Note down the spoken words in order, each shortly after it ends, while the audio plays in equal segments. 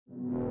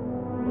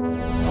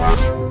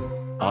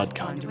Odd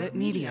Conduit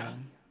Media.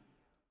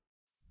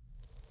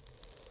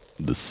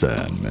 The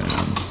Sandman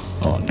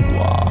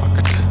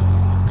Unlocked.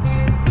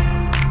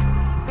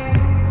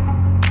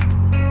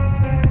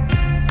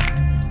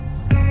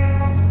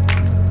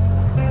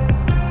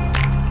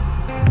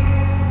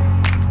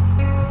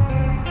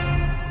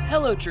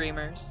 Hello,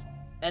 dreamers,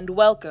 and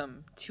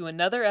welcome to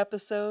another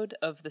episode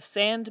of The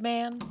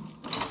Sandman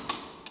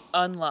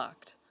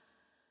Unlocked.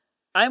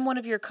 I'm one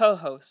of your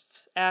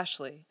co-hosts,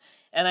 Ashley,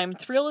 and I'm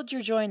thrilled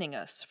you're joining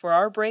us for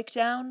our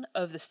breakdown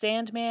of The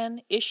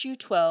Sandman Issue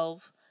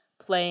 12,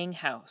 Playing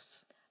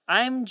House.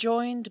 I'm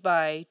joined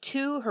by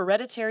two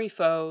hereditary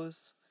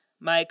foes,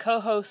 my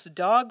co-hosts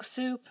Dog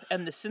Soup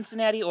and the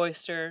Cincinnati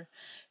Oyster,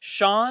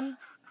 Sean.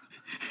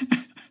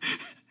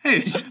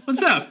 Hey,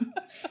 what's up?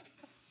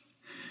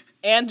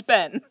 And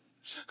Ben.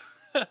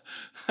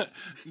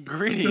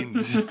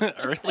 Greetings,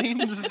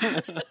 Earthlings.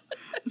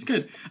 That's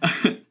good.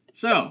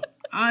 So,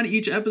 on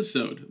each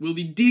episode, we'll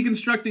be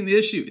deconstructing the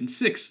issue in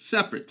 6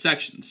 separate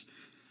sections.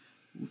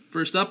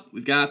 First up,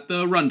 we've got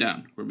the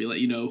rundown, where we let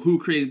you know who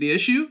created the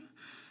issue,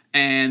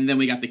 and then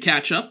we got the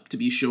catch-up to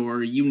be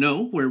sure you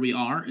know where we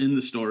are in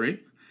the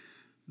story.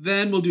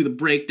 Then we'll do the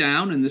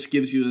breakdown, and this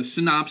gives you a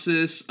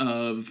synopsis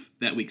of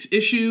that week's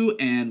issue,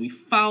 and we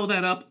follow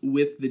that up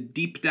with the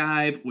deep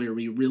dive where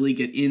we really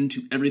get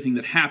into everything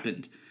that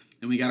happened.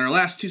 And we got our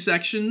last 2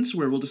 sections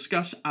where we'll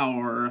discuss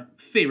our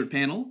favorite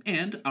panel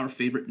and our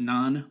favorite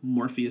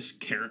non-Morpheus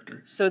character.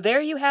 So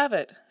there you have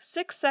it.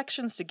 6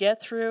 sections to get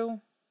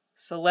through,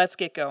 so let's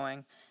get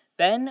going.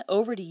 Ben,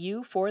 over to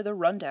you for the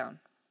rundown.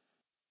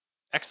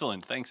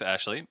 Excellent. Thanks,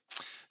 Ashley.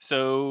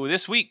 So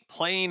this week,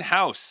 Playing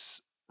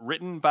House,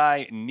 written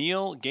by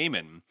Neil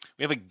Gaiman.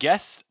 We have a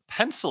guest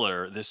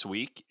penciler this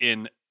week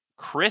in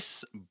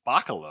Chris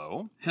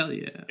Bacalo. Hell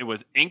yeah. It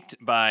was inked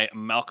by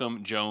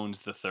Malcolm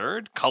Jones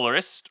III,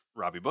 colorist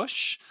Robbie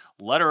Bush,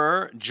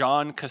 letterer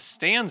John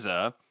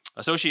Costanza,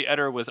 associate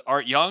editor was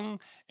Art Young,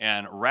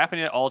 and wrapping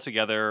it all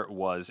together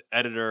was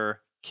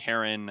editor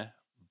Karen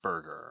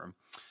Berger.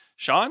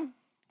 Sean,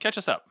 catch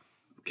us up.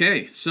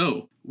 Okay,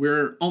 so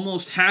we're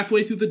almost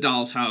halfway through the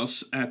Doll's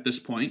House at this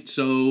point,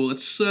 so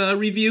let's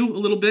review a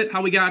little bit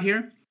how we got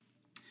here.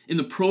 In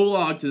the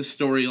prologue to the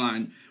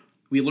storyline,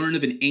 we learn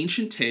of an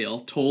ancient tale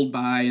told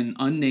by an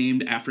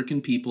unnamed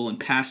African people and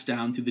passed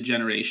down through the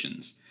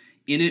generations.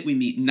 In it, we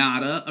meet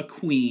Nada, a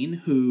queen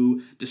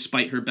who,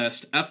 despite her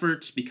best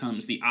efforts,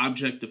 becomes the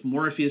object of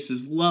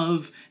Morpheus's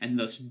love and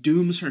thus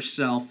dooms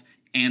herself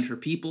and her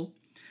people.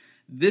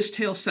 This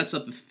tale sets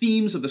up the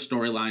themes of the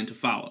storyline to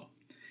follow.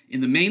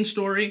 In the main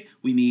story,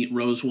 we meet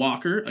Rose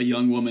Walker, a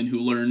young woman who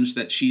learns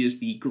that she is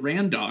the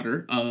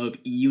granddaughter of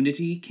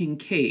Unity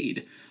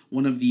Kincaid,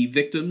 one of the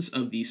victims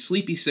of the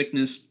sleepy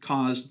sickness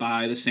caused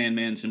by the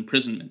Sandman's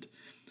imprisonment.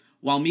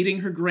 While meeting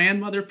her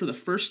grandmother for the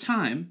first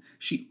time,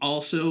 she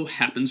also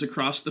happens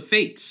across the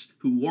Fates,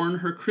 who warn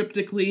her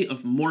cryptically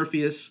of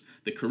Morpheus,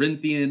 the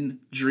Corinthian,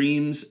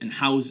 dreams, and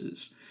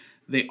houses.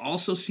 They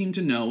also seem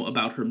to know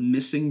about her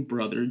missing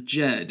brother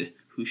Jed,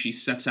 who she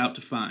sets out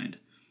to find.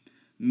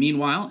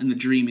 Meanwhile, in the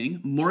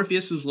dreaming,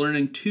 Morpheus is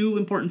learning 2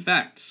 important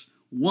facts.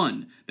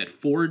 1, that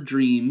 4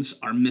 dreams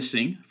are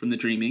missing from the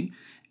dreaming,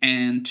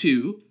 and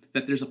 2,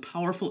 that there's a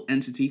powerful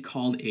entity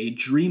called a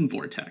dream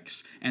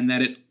vortex, and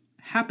that it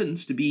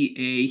happens to be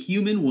a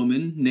human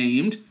woman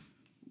named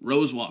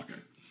Rose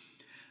Walker.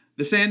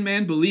 The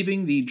Sandman,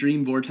 believing the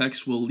dream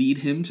vortex will lead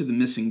him to the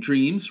missing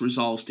dreams,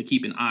 resolves to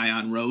keep an eye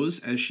on Rose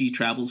as she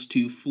travels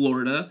to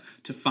Florida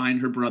to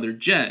find her brother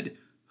Jed,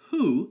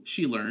 who,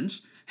 she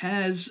learns,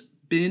 has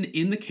been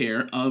in the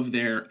care of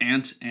their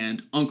aunt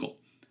and uncle.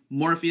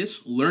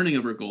 Morpheus, learning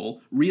of her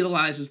goal,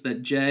 realizes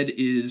that Jed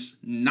is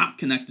not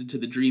connected to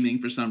the dreaming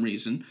for some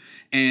reason,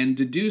 and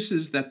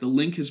deduces that the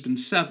link has been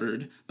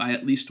severed by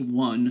at least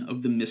one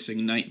of the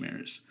missing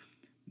nightmares.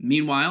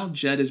 Meanwhile,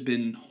 Jed has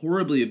been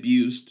horribly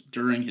abused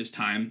during his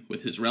time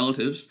with his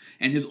relatives,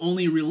 and his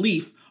only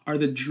relief are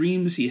the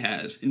dreams he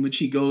has, in which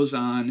he goes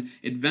on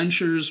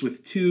adventures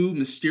with 2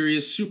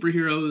 mysterious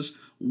superheroes,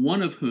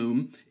 one of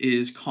whom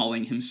is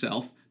calling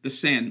himself the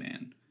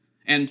Sandman.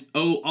 And,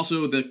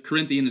 also the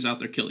Corinthian is out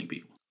there killing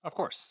people. Of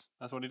course.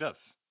 That's what he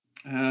does.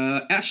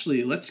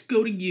 Ashley, let's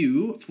go to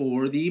you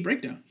for the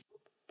breakdown.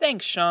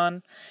 Thanks,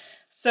 Sean.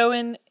 So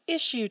in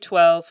issue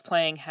 12,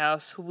 Playing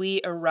House,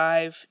 we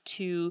arrive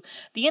to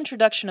the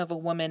introduction of a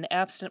woman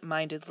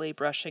absent-mindedly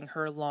brushing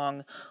her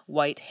long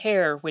white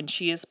hair when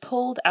she is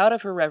pulled out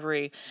of her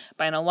reverie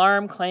by an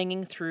alarm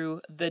clanging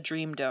through the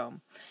Dream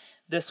Dome.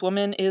 This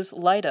woman is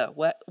Lyda,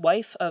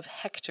 wife of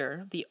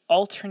Hector, the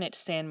alternate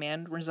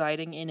Sandman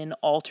residing in an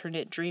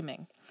alternate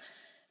dreaming.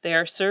 They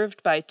are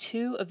served by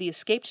 2 of the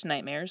escaped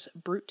nightmares,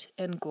 Brute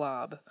and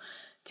Glob.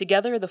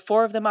 Together, the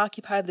 4 of them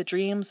occupy the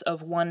dreams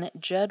of one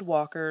Jed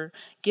Walker,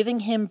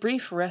 giving him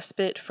brief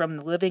respite from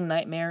the living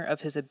nightmare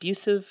of his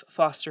abusive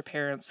foster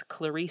parents,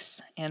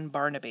 Clarice and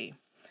Barnaby.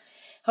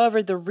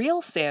 However, the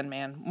real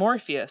Sandman,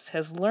 Morpheus,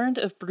 has learned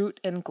of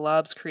Brute and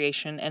Glob's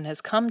creation and has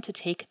come to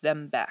take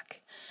them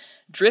back.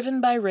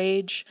 Driven by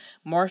rage,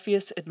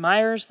 Morpheus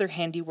admires their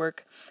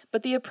handiwork,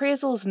 but the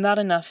appraisal is not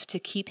enough to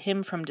keep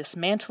him from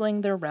dismantling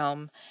their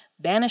realm,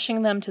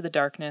 banishing them to the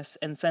darkness,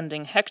 and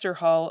sending Hector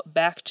Hall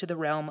back to the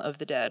realm of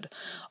the dead,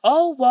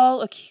 all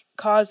while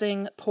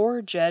causing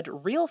poor Jed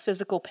real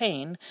physical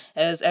pain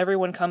as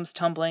everyone comes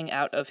tumbling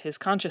out of his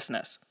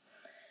consciousness.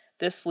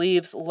 This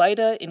leaves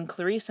Lyta in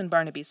Clarice and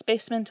Barnaby's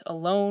basement,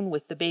 alone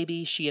with the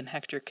baby she and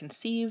Hector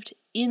conceived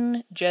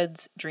in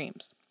Jed's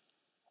dreams.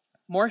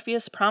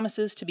 Morpheus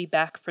promises to be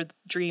back for the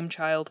dream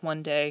child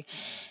one day,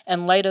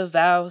 and Lyta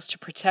vows to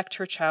protect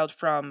her child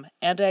from,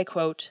 and I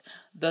quote,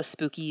 the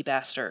spooky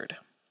bastard.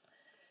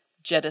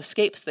 Jed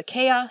escapes the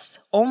chaos,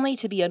 only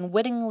to be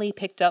unwittingly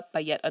picked up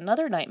by yet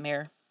another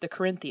nightmare, the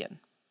Corinthian.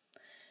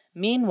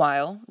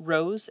 Meanwhile,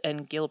 Rose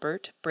and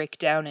Gilbert break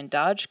down in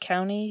Dodge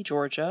County,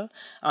 Georgia,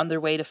 on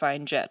their way to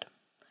find Jed.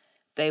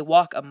 They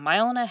walk a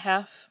mile and a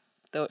half,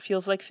 though it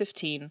feels like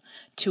 15,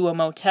 to a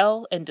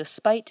motel, and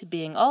despite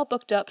being all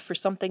booked up for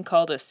something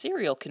called a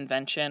cereal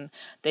convention,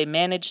 they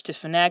manage to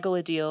finagle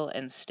a deal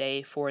and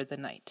stay for the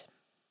night.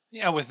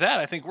 Yeah, with that,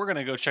 I think we're going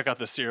to go check out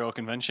the cereal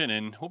convention,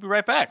 and we'll be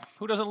right back.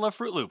 Who doesn't love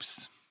Fruit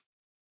Loops?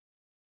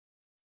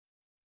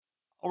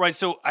 All right,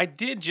 so I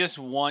did just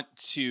want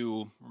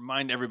to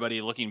remind everybody,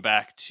 looking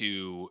back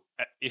to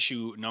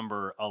issue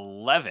number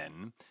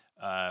 11,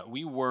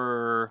 we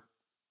were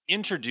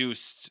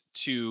introduced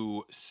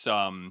to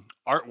some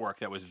artwork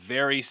that was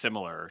very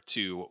similar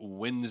to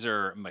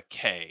Winsor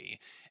McKay,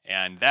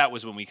 and that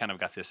was when we kind of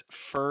got this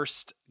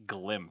first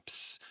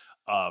glimpse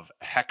of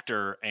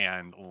Hector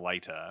and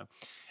Lyta.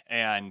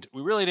 And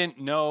we really didn't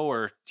know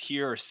or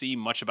hear or see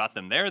much about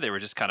them there. They were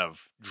just kind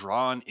of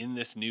drawn in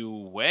this new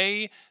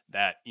way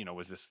that,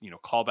 was this,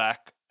 callback.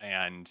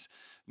 And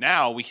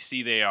now we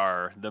see they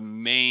are the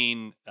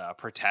main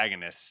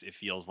protagonists, it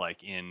feels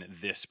like, in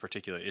this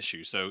particular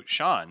issue. So,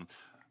 Sean,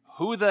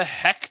 who the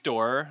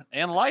Hector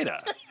and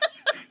Lyta?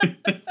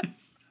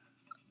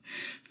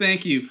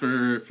 Thank you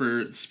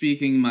for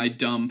speaking my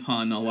dumb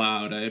pun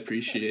aloud. I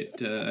appreciate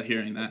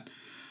hearing that.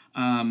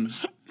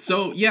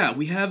 So yeah,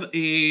 we have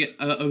a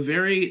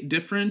very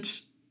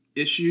different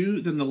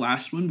issue than the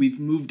last one. We've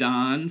moved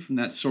on from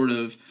that sort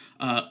of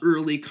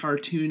early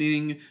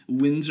cartooning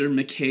Winsor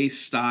McKay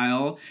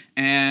style,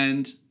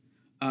 and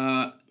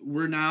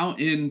we're now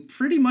in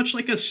pretty much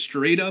like a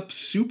straight up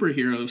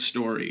superhero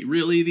story.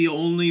 Really the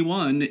only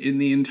one in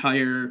the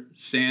entire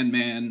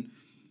Sandman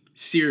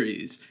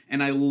series.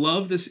 And I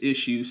love this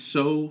issue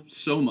so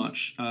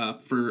much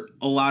for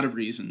a lot of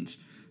reasons.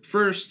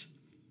 First,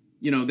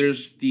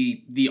 there's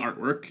the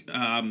artwork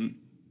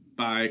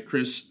by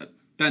Chris.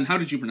 Ben, how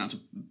did you pronounce it?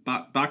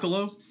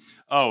 Bacalo?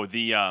 Oh,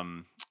 the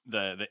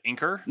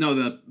inker? No,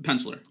 the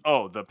penciler.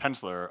 Oh, the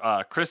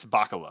penciler. Chris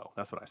Bacalo.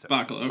 That's what I said.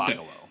 Bacalo. Okay.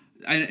 Bacalo.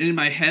 In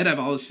my head, I've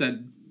always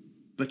said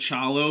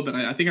Bachalo, but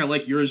I think I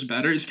like yours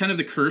better. It's kind of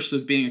the curse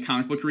of being a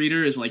comic book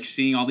reader, is like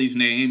seeing all these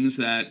names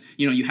that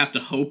you have to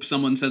hope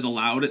someone says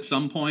aloud at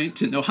some point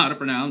to know how to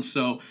pronounce.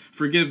 So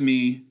forgive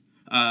me,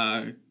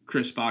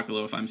 Chris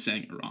Bacalo, if I'm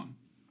saying it wrong.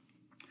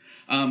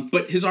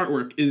 But his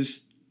artwork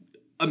is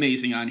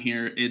amazing on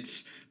here.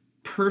 It's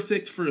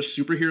perfect for a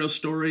superhero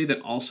story that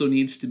also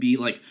needs to be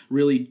like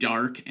really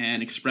dark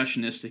and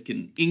expressionistic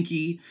and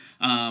inky.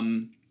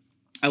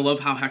 I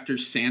love how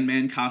Hector's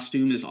Sandman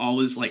costume is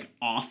always like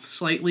off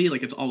slightly,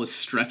 like it's always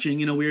stretching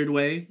in a weird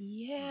way.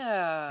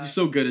 Yeah. He's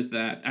so good at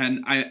that.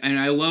 And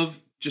I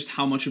love just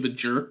how much of a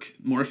jerk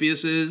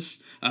Morpheus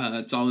is.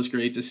 It's always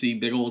great to see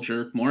big old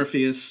jerk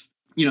Morpheus.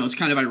 It's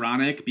kind of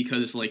ironic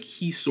because like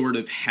he sort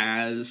of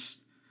has...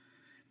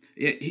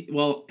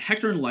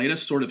 Hector and Lyta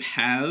sort of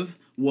have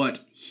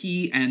what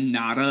he and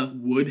Nada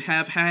would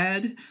have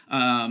had.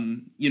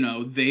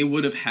 They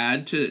would have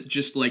had to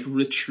just like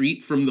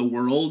retreat from the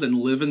world and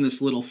live in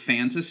this little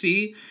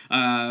fantasy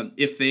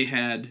if they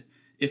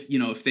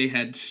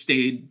had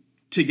stayed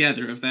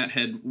together, if that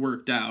had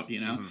worked out.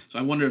 Mm-hmm. So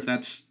I wonder if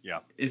that's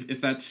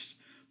if that's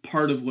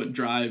part of what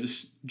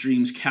drives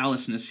Dream's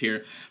callousness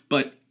here.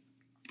 But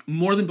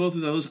more than both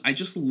of those, I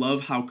just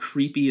love how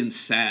creepy and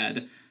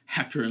sad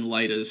Hector and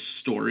Lyta's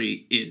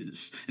story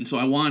is. And so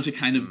I wanted to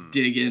kind of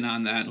dig in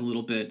on that a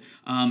little bit,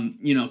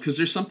 because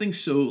there's something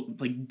so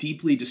like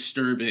deeply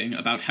disturbing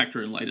about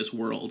Hector and Lyta's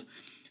world.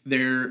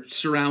 They're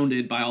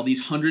surrounded by all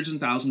these hundreds and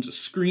thousands of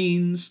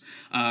screens.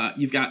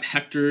 You've got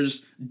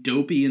Hector's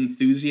dopey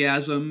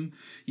enthusiasm.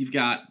 You've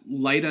got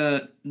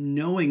Lyta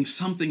knowing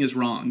something is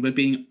wrong, but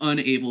being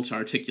unable to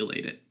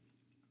articulate it.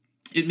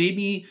 It made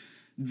me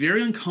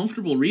very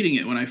uncomfortable reading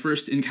it when I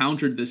first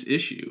encountered this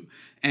issue.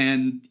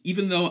 And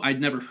even though I'd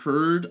never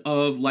heard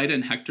of Lyta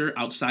and Hector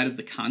outside of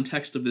the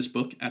context of this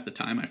book at the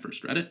time I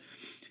first read it,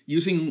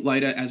 using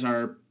Lyta as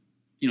our,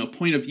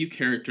 point of view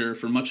character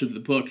for much of the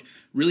book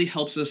really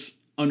helps us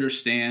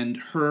understand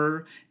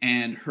her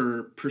and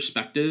her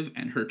perspective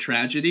and her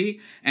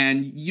tragedy.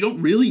 And you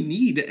don't really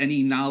need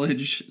any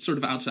knowledge sort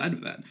of outside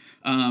of that.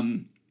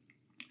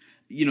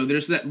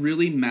 There's that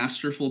really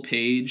masterful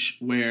page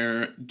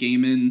where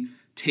Gaiman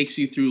takes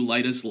you through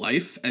Lyta's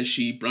life as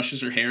she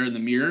brushes her hair in the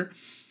mirror.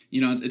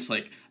 You know, it's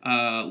like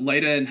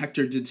Lyta and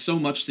Hector did so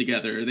much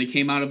together. They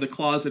came out of the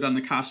closet on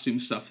the costume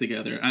stuff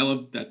together. I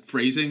love that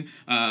phrasing.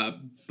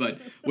 But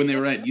when they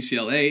were at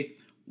UCLA,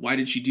 why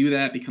did she do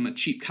that? Become a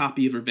cheap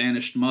copy of her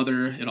vanished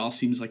mother. It all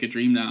seems like a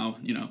dream now,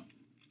 you know.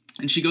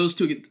 And she goes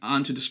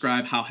on to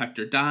describe how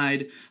Hector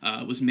died,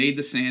 was made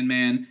the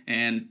Sandman,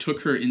 and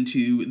took her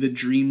into the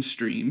dream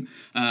stream.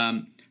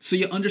 So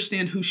you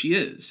understand who she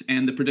is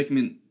and the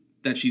predicament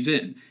that she's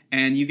in.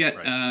 And you get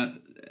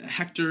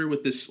Hector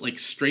with this like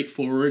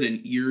straightforward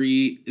and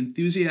eerie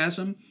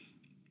enthusiasm.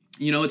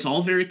 You know, it's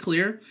all very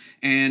clear.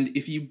 And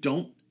if you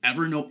don't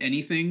ever know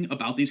anything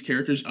about these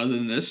characters other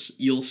than this,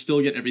 you'll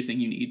still get everything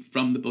you need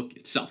from the book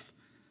itself.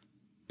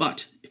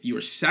 But if you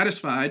are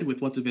satisfied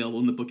with what's available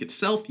in the book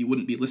itself, you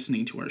wouldn't be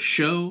listening to our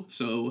show.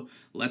 So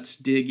let's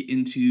dig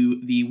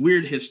into the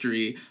weird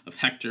history of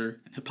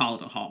Hector and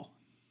Hippolyta Hall.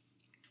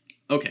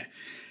 Okay,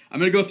 I'm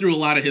going to go through a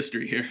lot of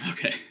history here.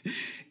 Okay.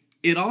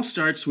 It all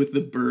starts with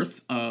the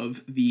birth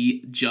of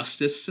the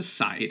Justice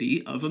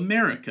Society of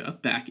America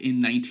back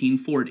in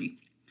 1940.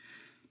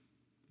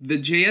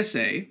 The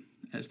JSA,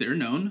 as they're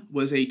known,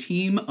 was a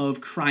team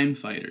of crime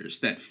fighters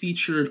that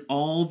featured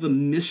all the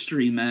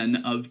mystery men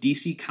of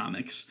DC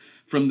Comics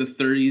from the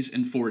 30s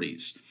and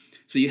 40s.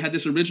 So you had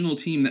this original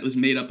team that was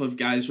made up of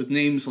guys with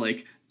names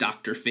like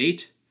Dr.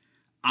 Fate,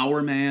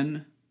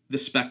 Hourman, the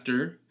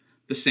Spectre,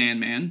 the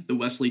Sandman, the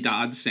Wesley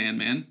Dodds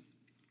Sandman,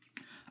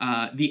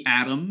 the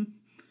Atom,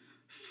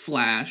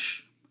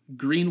 Flash,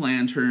 Green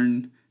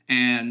Lantern,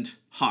 and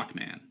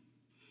Hawkman,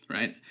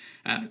 right?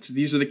 So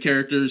these are the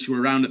characters who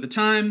were around at the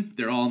time.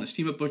 They're all in this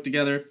team-up book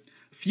together.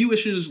 A few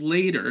issues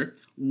later,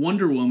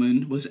 Wonder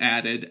Woman was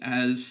added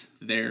as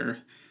their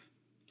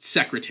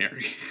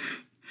secretary.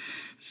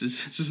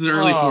 This is the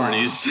early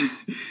 40s.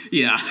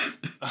 Yeah.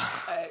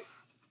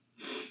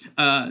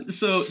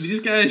 So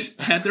these guys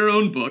had their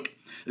own book.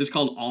 It's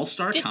called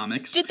All-Star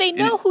Comics. Did they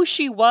know who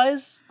she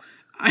was?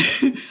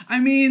 I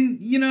mean,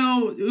 you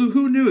know,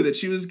 who knew that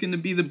she was going to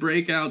be the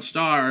breakout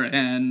star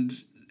and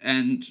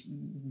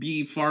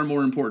be far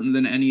more important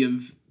than any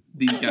of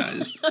these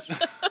guys.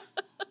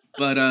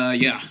 But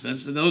yeah,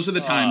 those are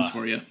the times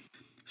for you.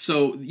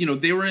 So, you know,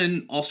 they were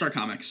in All-Star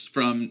Comics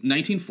from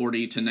 1940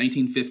 to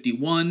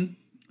 1951.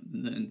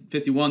 In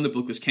 51, the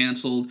book was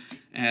canceled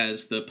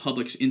as the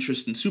public's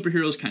interest in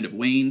superheroes kind of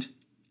waned.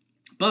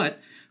 But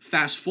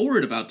fast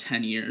forward about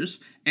 10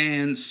 years,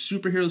 and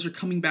superheroes are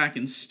coming back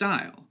in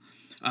style.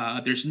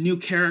 There's new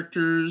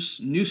characters,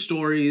 new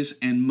stories,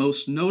 and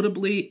most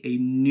notably, a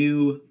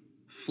new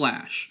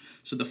Flash.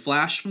 So the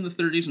Flash from the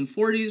 30s and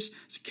 40s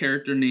is a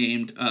character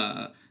named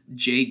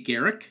Jay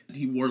Garrick.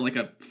 He wore like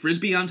a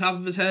frisbee on top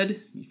of his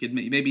head. You could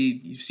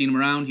maybe you've seen him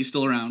around. He's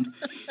still around.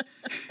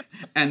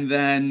 And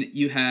then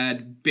you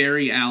had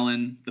Barry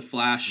Allen, the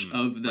Flash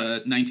of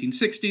the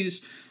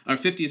 1960s or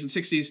 50s and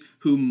 60s,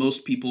 who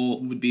most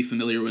people would be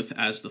familiar with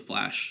as the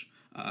Flash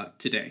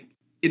today.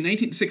 In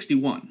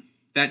 1961,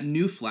 that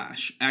new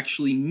Flash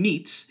actually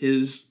meets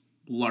his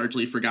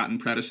largely forgotten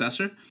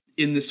predecessor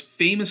in this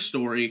famous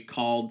story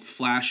called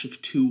Flash of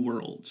Two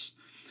Worlds.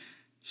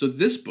 So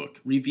this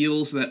book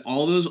reveals that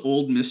all those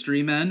old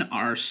mystery men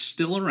are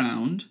still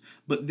around,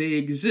 but they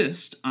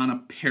exist on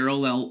a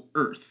parallel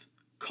Earth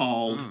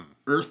called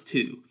Earth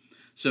 2.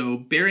 So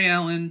Barry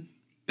Allen,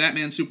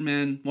 Batman,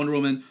 Superman, Wonder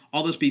Woman,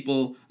 all those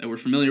people that we're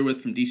familiar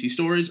with from DC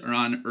stories are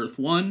on Earth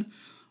 1.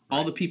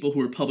 All the people who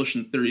were published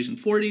in the 30s and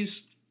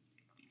 40s,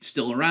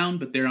 still around,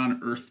 but they're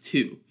on Earth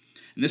 2.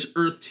 And this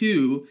Earth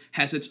 2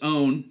 has its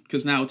own,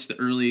 because now it's the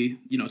early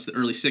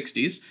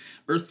 60s,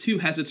 Earth 2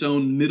 has its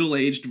own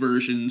middle-aged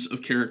versions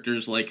of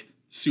characters like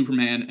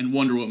Superman and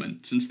Wonder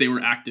Woman, since they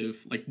were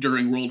active like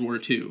during World War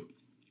II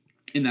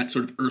in that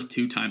sort of Earth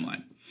 2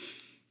 timeline.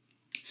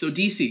 So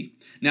DC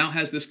now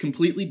has this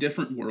completely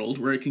different world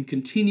where it can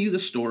continue the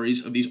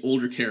stories of these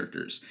older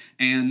characters,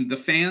 and the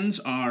fans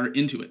are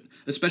into it,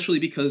 especially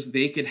because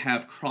they could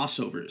have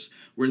crossovers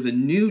where the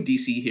new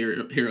DC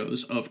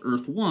heroes of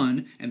Earth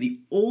 1 and the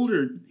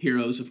older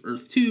heroes of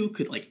Earth 2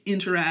 could like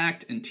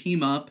interact and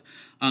team up.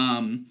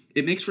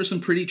 It makes for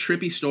some pretty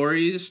trippy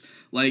stories,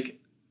 like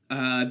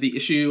the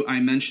issue I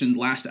mentioned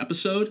last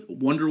episode,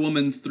 Wonder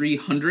Woman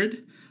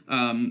 300,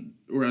 where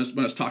when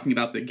I was talking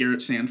about the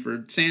Garrett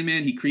Sanford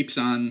Sandman, he creeps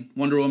on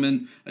Wonder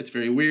Woman. It's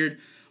very weird.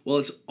 Well,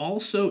 it's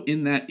also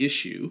in that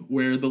issue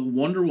where the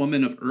Wonder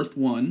Woman of Earth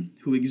 1,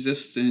 who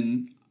exists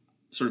in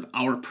sort of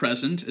our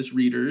present as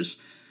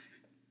readers,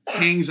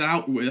 hangs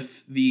out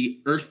with the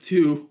Earth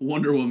 2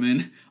 Wonder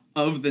Woman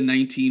of the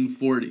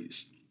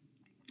 1940s.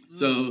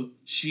 So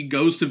she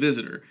goes to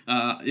visit her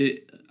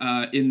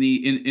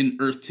in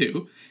Earth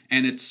 2,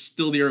 and it's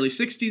still the early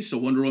 60s, so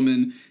Wonder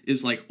Woman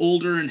is like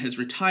older and has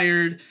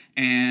retired,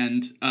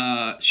 and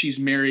she's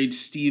married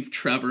Steve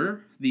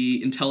Trevor,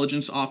 the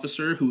intelligence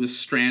officer who was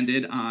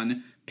stranded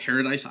on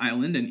Paradise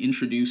Island and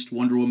introduced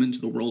Wonder Woman to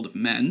the world of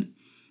men.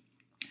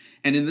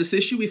 And in this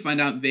issue, we find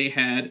out they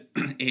had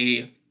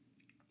a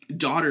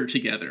daughter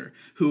together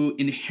who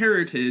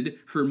inherited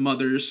her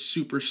mother's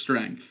super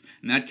strength.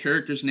 And that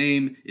character's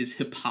name is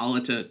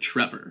Hippolyta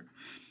Trevor.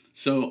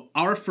 So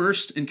our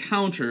first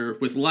encounter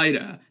with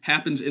Lyta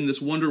happens in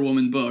this Wonder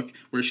Woman book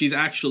where she's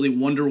actually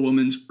Wonder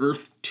Woman's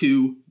Earth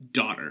 2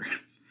 daughter.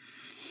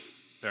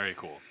 Very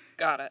cool.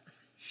 Got it.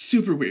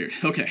 Super weird.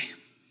 Okay.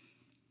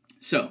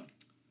 So,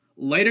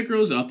 Lyta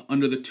grows up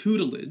under the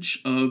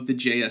tutelage of the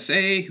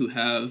JSA, who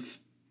have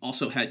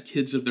also had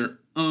kids of their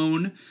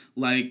own,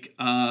 like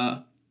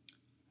Carter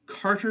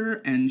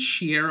and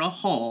Shiera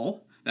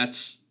Hall.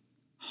 That's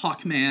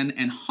Hawkman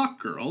and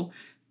Hawkgirl.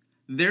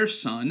 Their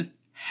son,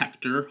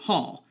 Hector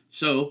Hall.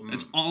 So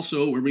that's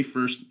also where we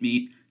first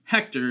meet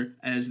Hector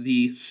as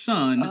the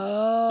son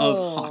of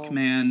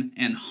Hawkman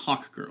and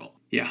Hawkgirl.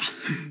 Yeah,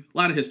 a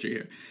lot of history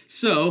here.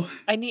 So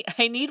I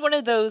need one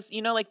of those,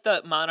 like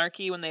the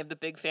monarchy when they have the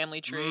big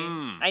family tree.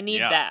 I need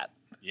that.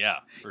 Yeah,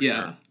 for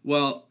sure.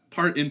 Well,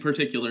 part in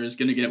particular is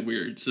going to get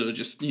weird, so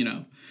just,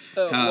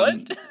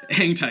 what?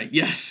 Hang tight,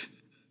 yes.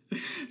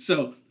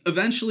 So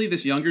eventually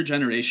this younger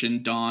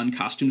generation don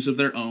costumes of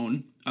their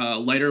own.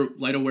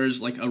 Lyta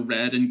wears like a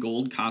red and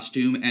gold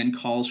costume and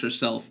calls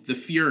herself the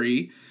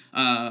Fury,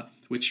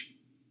 which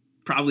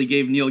probably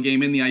gave Neil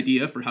Gaiman the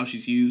idea for how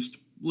she's used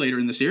later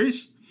in the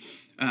series.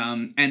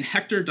 And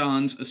Hector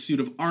dons a suit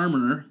of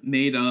armor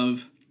made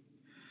of,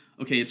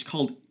 it's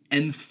called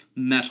nth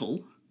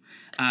metal,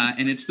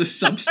 and it's the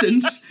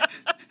substance.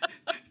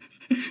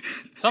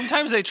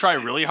 Sometimes they try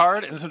really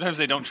hard, and sometimes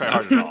they don't try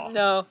hard at all.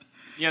 No.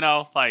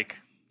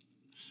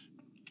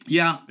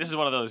 Yeah. This is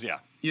one of those, yeah.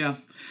 Yeah.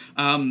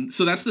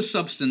 So that's the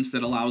substance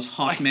that allows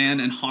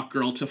Hawkman and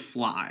Hawkgirl to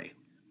fly.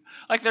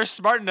 Like, they're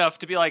smart enough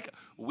to be like,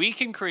 we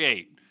can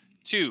create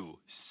 2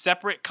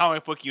 separate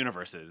comic book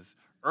universes,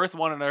 Earth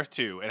 1 and Earth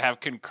 2, and have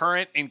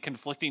concurrent and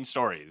conflicting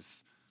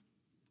stories.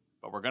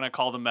 But we're going to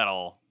call the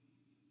metal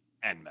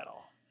End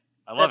Metal.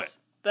 I love it.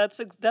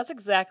 That's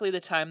exactly the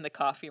time the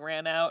coffee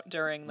ran out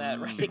during that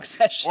writing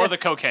session. Or the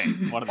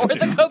cocaine. One of the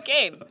two. Or the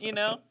cocaine,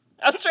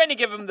 I was trying to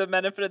give him the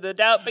benefit of the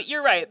doubt, but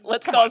you're right.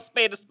 Let's call a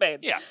spade a spade.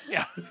 Yeah.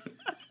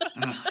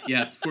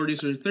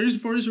 30s and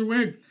 40s are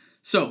weird.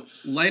 So,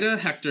 Lyta,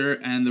 Hector,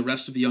 and the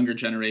rest of the younger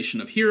generation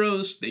of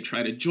heroes, they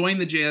try to join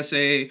the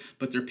JSA,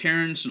 but their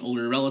parents and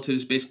older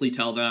relatives basically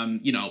tell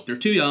them, they're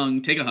too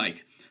young, take a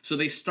hike. So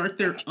they start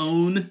their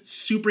own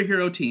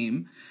superhero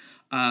team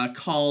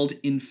called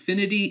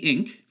Infinity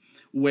Inc.,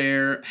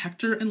 where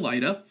Hector and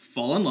Lyta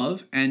fall in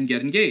love and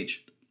get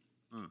engaged.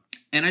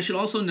 And I should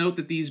also note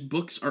that these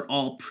books are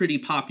all pretty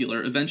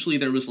popular. Eventually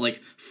there was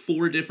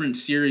 4 different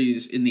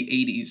series in the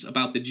 80s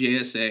about the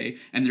JSA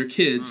and their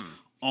kids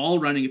all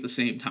running at the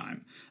same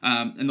time.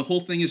 And the whole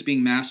thing is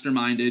being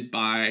masterminded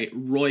by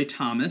Roy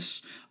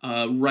Thomas,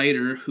 a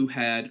writer who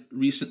had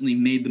recently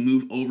made the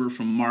move over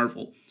from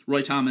Marvel.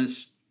 Roy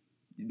Thomas,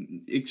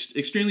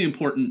 extremely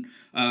important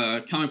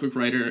comic book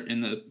writer in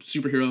the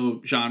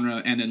superhero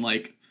genre and in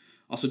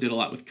also did a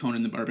lot with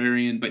Conan the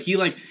Barbarian, but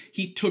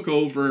he took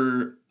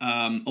over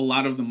a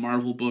lot of the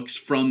Marvel books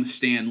from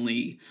Stan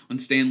Lee when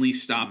Stan Lee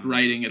stopped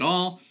writing at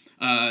all.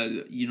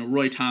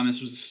 Roy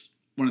Thomas was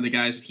one of the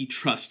guys that he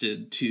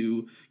trusted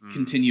to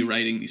continue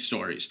writing these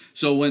stories.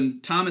 So when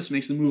Thomas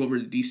makes the move over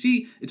to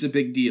DC, it's a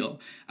big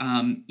deal.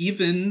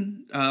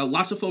 Even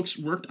lots of folks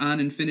worked on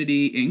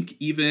Infinity Inc.,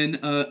 even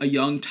a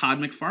young Todd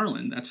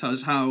McFarlane. That's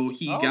how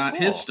he got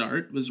his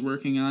start, was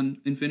working on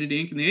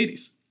Infinity Inc. in the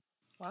 80s.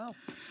 Wow.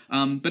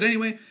 But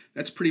anyway,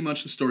 that's pretty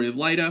much the story of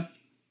Lyta,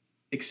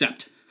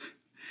 except,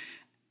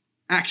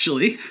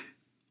 actually,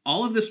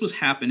 all of this was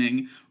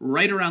happening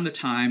right around the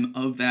time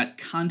of that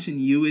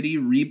continuity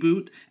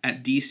reboot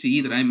at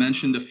DC that I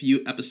mentioned a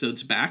few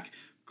episodes back,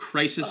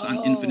 Crisis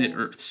on Infinite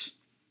Earths.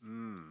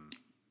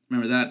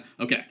 Remember that?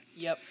 Okay.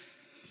 Yep.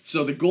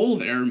 So the goal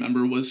there,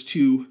 remember, was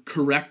to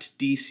correct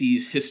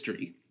DC's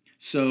history.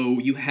 So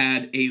you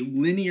had a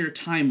linear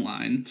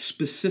timeline,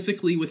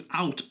 specifically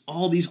without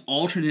all these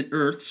alternate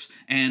Earths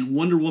and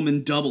Wonder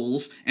Woman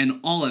doubles and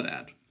all of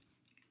that.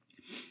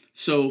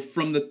 So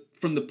from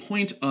the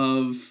point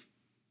of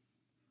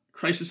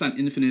Crisis on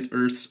Infinite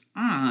Earths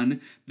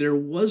on, there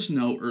was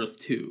no Earth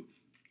 2.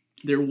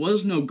 There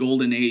was no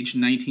Golden Age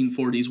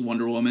 1940s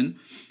Wonder Woman.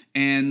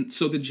 And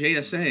so the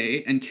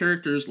JSA and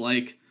characters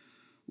like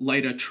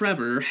Lyta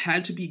Trevor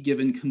had to be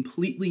given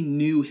completely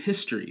new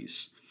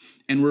histories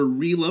and were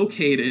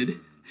relocated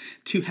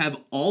to have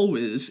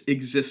always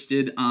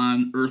existed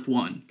on Earth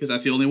 1, because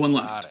that's the only one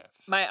left.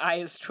 My eye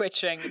is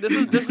twitching.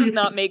 This is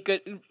not make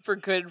good for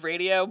good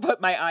radio,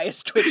 but my eye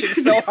is twitching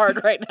so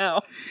hard right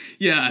now.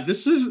 Yeah,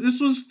 this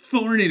was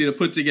thorny to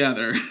put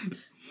together.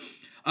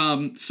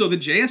 So the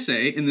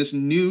JSA in this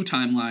new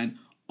timeline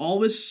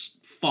always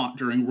fought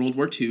during World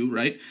War II,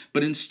 right?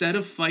 But instead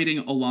of fighting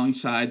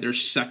alongside their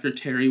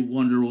secretary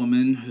Wonder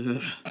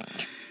Woman,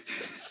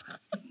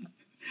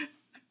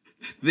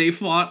 they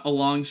fought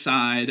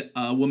alongside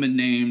a woman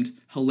named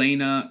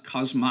Helena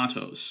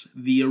Cosmatos,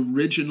 the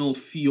original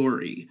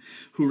Fury,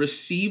 who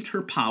received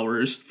her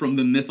powers from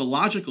the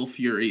mythological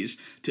Furies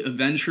to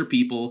avenge her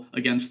people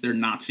against their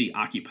Nazi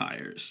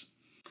occupiers.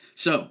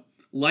 So,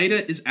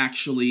 Lyta is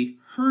actually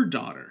her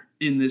daughter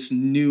in this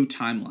new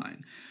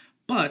timeline,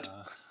 but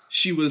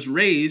she was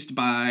raised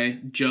by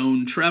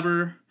Joan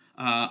Trevor,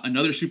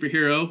 Another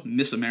superhero,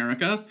 Miss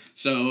America.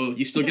 So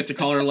you still get to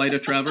call her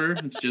Lyta Trevor.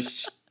 It's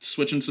just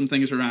switching some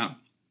things around.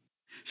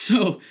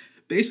 So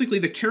basically,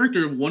 the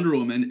character of Wonder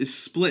Woman is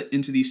split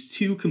into these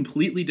two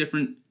completely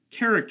different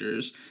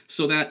characters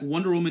so that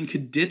Wonder Woman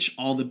could ditch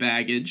all the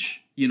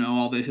baggage,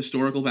 all the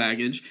historical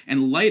baggage,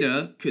 and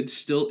Lyta could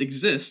still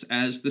exist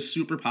as the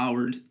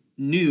superpowered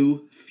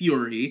new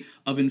Fury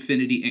of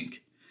Infinity Inc.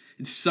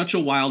 It's such a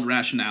wild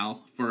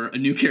rationale for a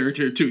new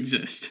character to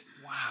exist.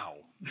 Wow.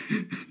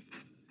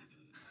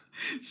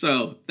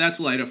 So that's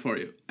Lyta for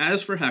you.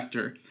 As for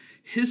Hector,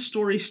 his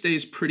story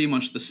stays pretty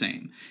much the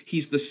same.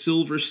 He's the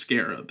Silver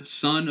Scarab,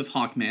 son of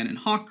Hawkman and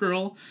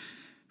Hawkgirl,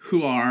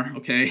 who are,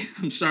 okay,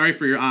 I'm sorry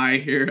for your eye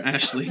here,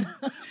 Ashley.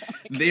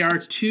 They are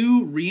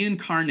two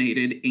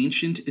reincarnated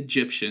ancient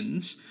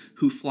Egyptians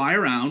who fly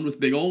around with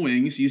big old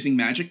wings using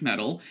magic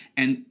metal,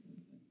 and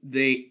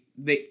they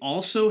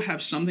also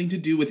have something to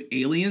do with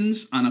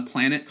aliens on a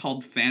planet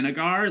called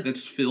Thanagar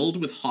that's filled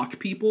with hawk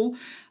people.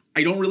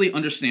 I don't really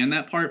understand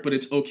that part, but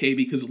it's okay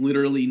because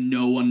literally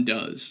no one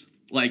does.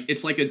 Like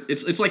it's like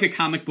a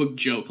comic book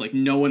joke. Like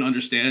no one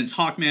understands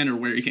Hawkman or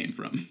where he came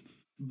from.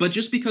 But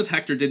just because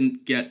Hector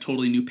didn't get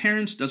totally new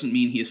parents doesn't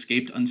mean he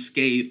escaped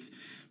unscathed.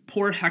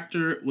 Poor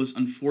Hector was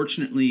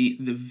unfortunately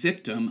the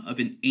victim of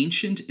an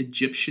ancient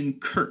Egyptian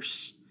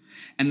curse.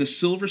 And the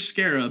Silver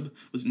Scarab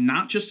was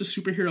not just a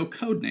superhero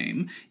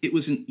codename, it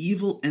was an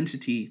evil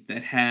entity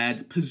that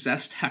had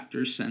possessed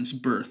Hector since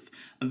birth,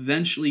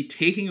 eventually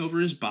taking over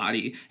his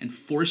body and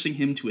forcing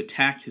him to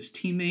attack his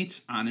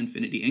teammates on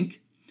Infinity Inc.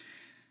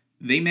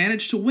 They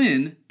manage to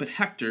win, but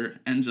Hector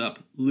ends up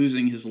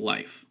losing his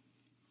life.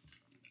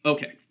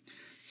 Okay,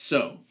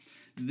 so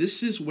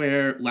this is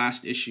where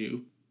last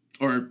episode,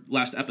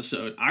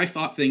 I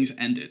thought things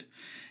ended,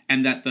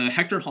 and that the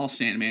Hector Hall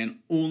Sandman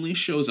only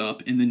shows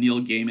up in the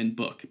Neil Gaiman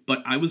book,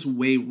 but I was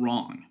way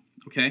wrong,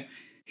 okay?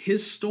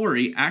 His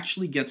story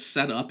actually gets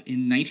set up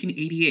in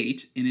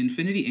 1988 in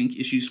Infinity Inc.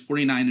 issues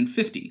 49 and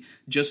 50,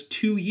 just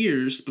 2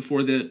 years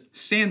before the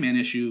Sandman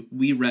issue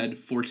we read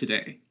for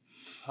today.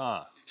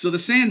 Huh. So the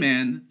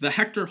Sandman, the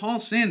Hector Hall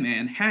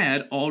Sandman,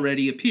 had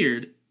already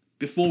appeared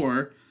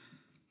before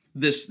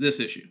this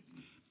issue.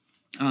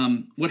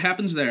 What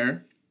happens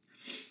there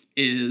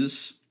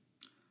is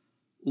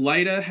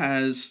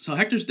so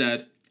Hector's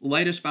dead.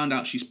 Lyta's found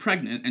out she's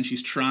pregnant and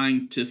she's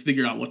trying to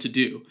figure out what to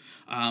do.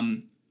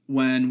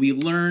 When we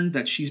learn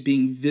that she's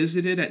being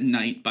visited at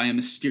night by a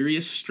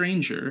mysterious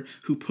stranger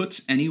who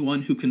puts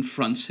anyone who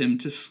confronts him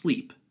to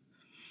sleep.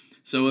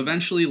 So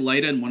eventually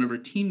Lyta and one of her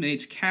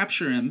teammates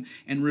capture him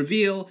and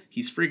reveal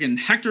he's friggin'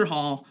 Hector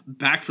Hall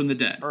back from the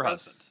dead. Her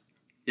husband.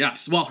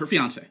 Yes, well, her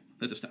fiancé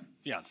at this time.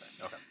 Fiance.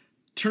 Okay.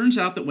 Turns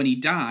out that when he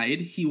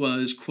died, he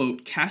was,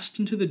 quote, cast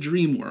into the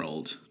dream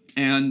world.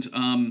 And,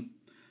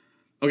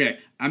 okay,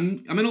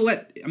 I'm gonna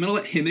let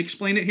him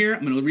explain it here.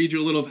 I'm gonna read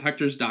you a little of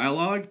Hector's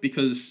dialogue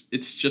because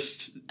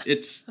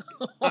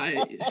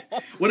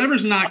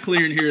whatever's not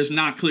clear in here is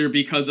not clear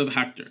because of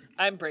Hector.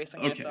 I'm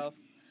bracing myself.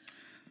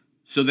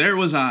 So there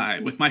was I,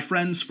 with my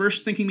friends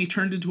first thinking me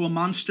turned into a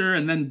monster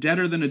and then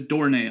deader than a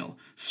doornail,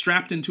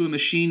 strapped into a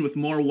machine with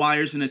more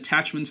wires and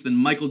attachments than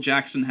Michael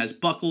Jackson has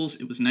buckles.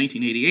 It was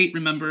 1988,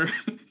 remember?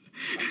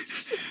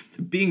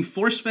 Being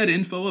force-fed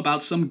info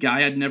about some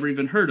guy I'd never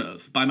even heard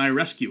of by my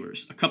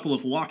rescuers, a couple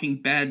of walking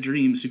bad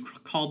dreams who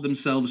called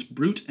themselves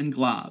Brute and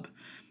Glob.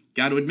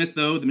 Gotta admit,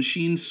 though, the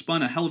machine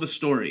spun a hell of a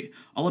story,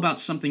 all about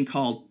something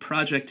called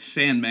Project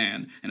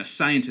Sandman, and a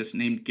scientist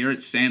named Garrett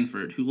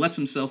Sanford who lets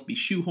himself be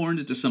shoehorned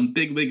into some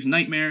bigwig's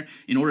nightmare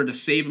in order to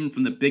save him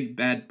from the big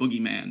bad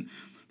boogeyman.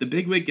 The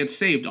bigwig gets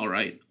saved, all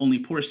right, only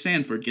poor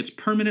Sanford gets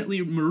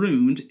permanently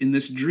marooned in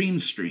this dream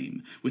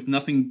stream, with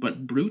nothing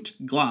but Brute,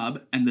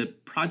 Glob, and the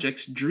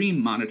project's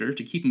dream monitor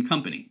to keep him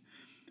company.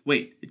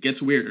 Wait, it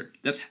gets weirder.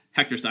 That's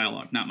Hector's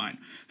dialogue, not mine.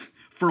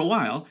 For a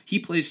while, he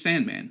plays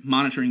Sandman,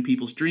 monitoring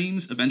people's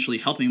dreams, eventually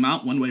helping them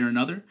out one way or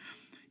another.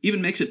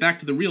 Even makes it back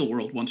to the real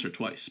world once or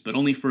twice, but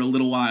only for a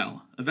little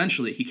while.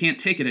 Eventually, he can't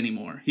take it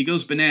anymore. He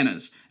goes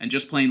bananas, and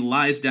just plain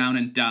lies down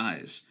and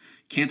dies.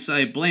 Can't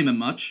say I blame him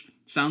much.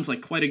 Sounds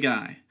like quite a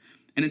guy.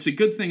 And it's a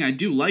good thing I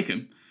do like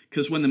him,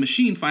 because when the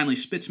machine finally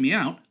spits me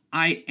out,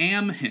 I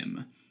am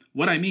him.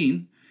 What I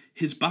mean,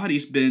 his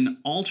body's been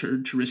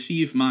altered to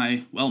receive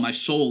my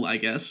soul, I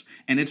guess,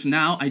 and it's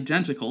now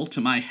identical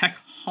to my Heck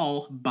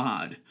Hall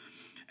bod.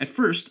 At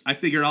first, I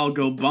figure I'll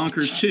go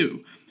bonkers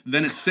too.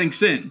 Then it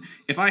sinks in.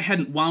 If I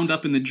hadn't wound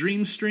up in the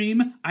dream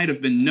stream, I'd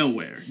have been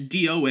nowhere.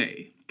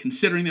 DOA.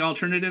 Considering the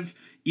alternative,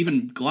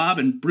 even Glob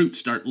and Brute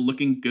start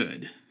looking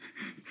good.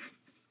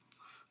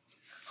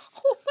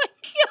 Oh my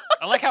god.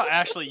 I like how,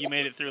 Ashley, you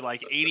made it through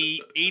like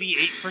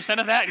 88%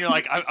 of that, and you're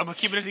like, I'm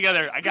keeping it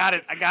together. I got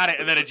it.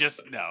 And then it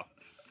just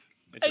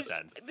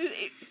ends.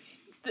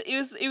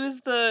 It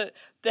was the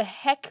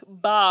heck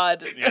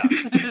bod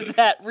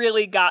that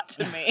really got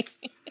to me.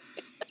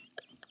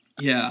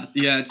 Yeah,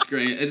 it's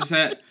great. It's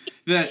that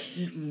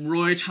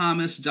Roy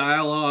Thomas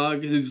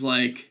dialogue is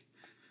like,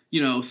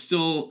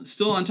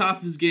 still on top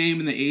of his game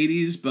in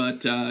the 80s,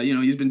 but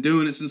he's been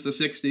doing it since the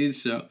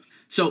 60s.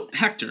 So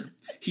Hector,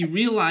 he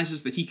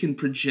realizes that he can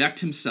project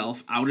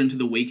himself out into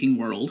the waking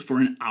world for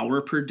an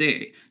hour per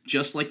day,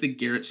 just like the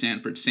Garrett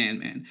Sanford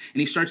Sandman. And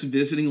he starts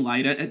visiting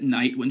Lyta at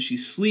night when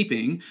she's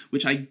sleeping,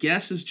 which I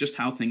guess is just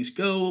how things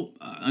go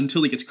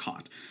until he gets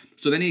caught.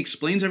 So then he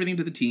explains everything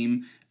to the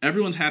team.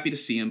 Everyone's happy to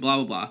see him, blah,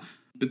 blah, blah.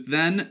 But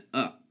then,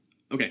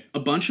 a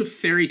bunch of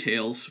fairy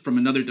tales from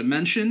another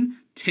dimension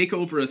take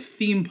over a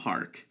theme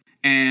park.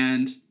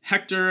 And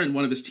Hector and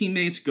one of his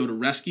teammates go to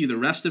rescue the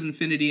rest of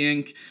Infinity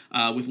Inc.,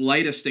 with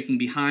Lyta sticking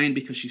behind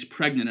because she's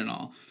pregnant and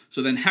all.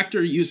 So then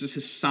Hector uses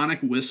his sonic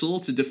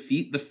whistle to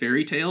defeat the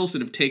fairy tales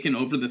that have taken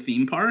over the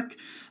theme park.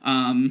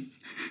 And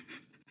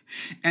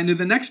in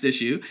the next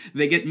issue,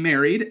 they get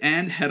married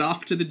and head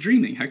off to the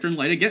Dreaming. Hector and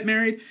Lyta get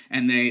married,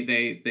 and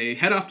they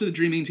head off to the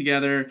Dreaming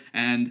together,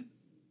 and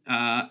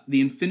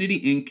the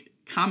Infinity Inc.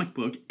 comic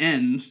book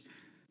ends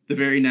the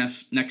very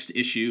next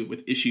issue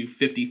with issue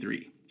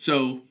 53.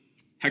 So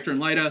Hector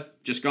and Lyta,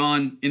 just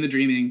gone, in the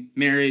Dreaming,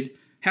 married.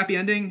 Happy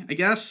ending, I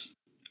guess,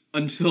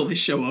 until they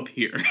show up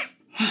here.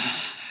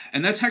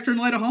 And that's Hector and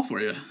Lyta Hall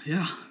for you.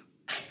 Yeah.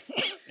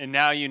 And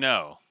now you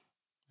know,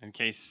 in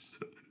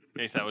case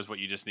that was what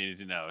you just needed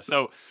to know.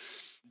 So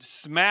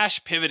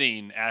smash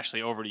pivoting,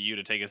 Ashley, over to you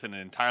to take us in an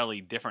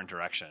entirely different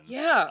direction.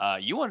 Yeah.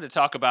 You wanted to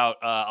talk about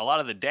a lot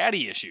of the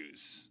daddy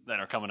issues that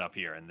are coming up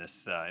here in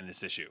this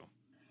issue.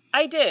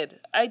 I did.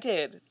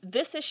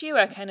 This issue,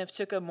 I kind of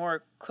took a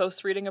more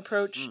close reading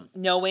approach,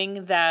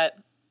 knowing that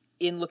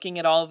in looking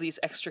at all of these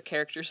extra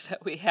characters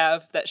that we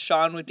have, that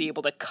Sean would be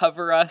able to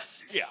cover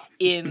us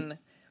in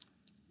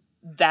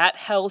that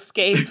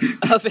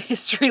hellscape of a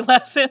history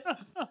lesson.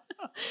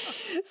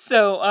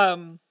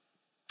 So,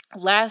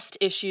 last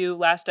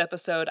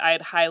episode, I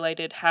had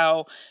highlighted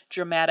how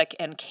dramatic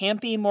and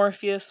campy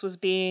Morpheus was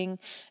being,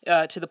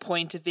 to the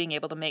point of being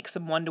able to make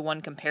some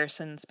one-to-one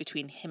comparisons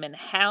between him and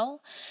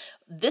Hal.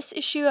 This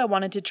issue, I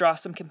wanted to draw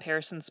some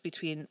comparisons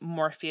between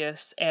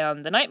Morpheus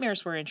and the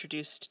nightmares we're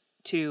introduced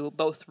to,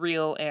 both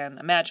real and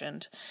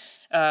imagined.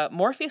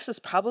 Morpheus is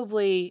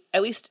probably,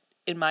 at least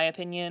in my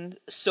opinion,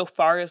 so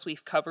far as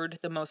we've covered,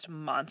 the most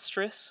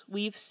monstrous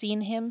we've seen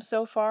him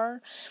so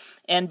far.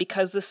 And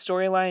because this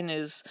storyline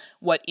is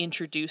what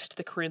introduced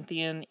the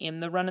Corinthian in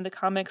the run of the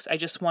comics, I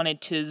just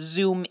wanted to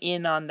zoom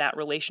in on that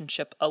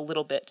relationship a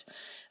little bit,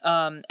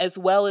 as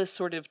well as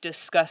sort of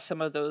discuss some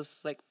of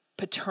those like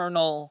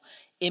paternal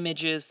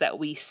images that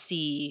we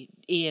see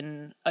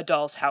in A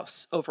Doll's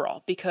House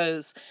overall,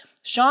 because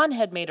Sean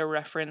had made a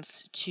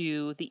reference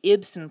to the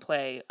Ibsen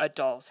play A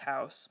Doll's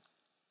House.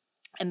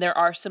 And there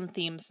are some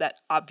themes that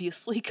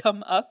obviously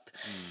come up,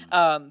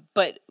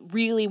 but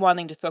really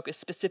wanting to focus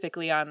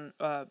specifically on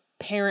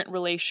parent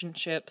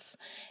relationships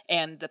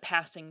and the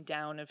passing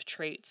down of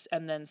traits,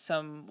 and then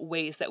some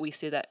ways that we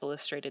see that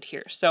illustrated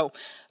here. So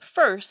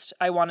first,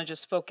 I want to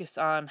just focus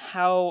on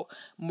how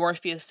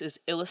Morpheus is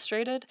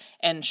illustrated.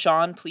 And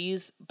Sean,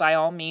 please, by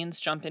all means,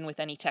 jump in with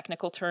any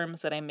technical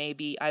terms that I may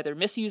be either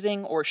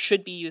misusing or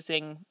should be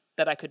using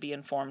that I could be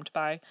informed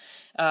by.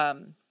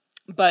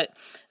 But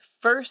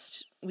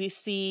first, we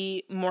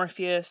see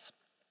Morpheus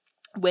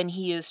when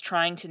he is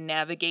trying to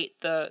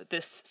navigate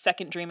this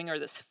second dreaming, or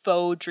this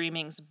faux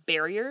dreaming's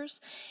barriers.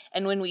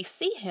 And when we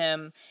see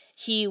him,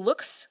 he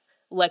looks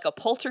like a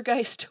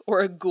poltergeist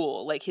or a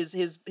ghoul. Like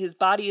his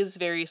body is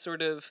very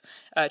sort of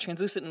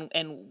translucent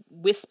and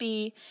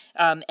wispy,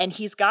 and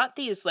he's got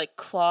these like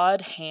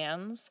clawed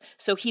hands,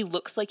 so he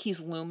looks like he's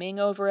looming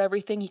over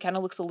everything. He kind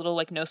of looks a little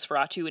like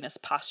Nosferatu in his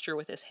posture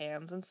with his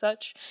hands and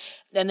such.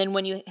 And then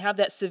when you have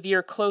that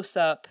severe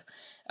close-up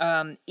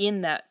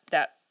in that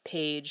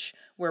page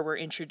where we're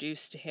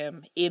introduced to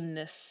him in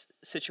this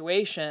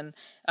situation,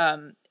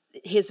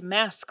 his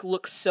mask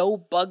looks so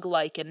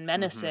bug-like and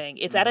menacing.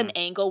 It's at an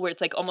angle where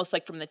it's like almost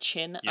like from the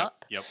chin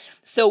up. Yep.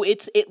 So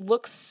it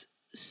looks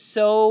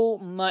so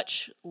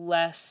much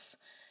less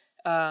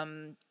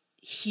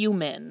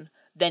human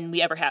than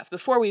we ever have.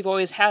 Before, we've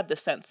always had the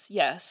sense,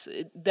 yes,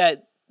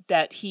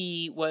 that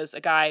he was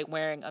a guy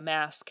wearing a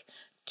mask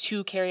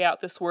to carry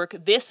out this work.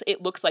 This,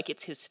 it looks like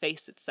it's his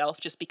face itself,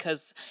 just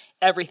because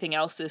everything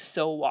else is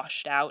so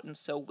washed out and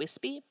so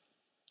wispy.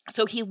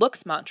 So he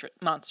looks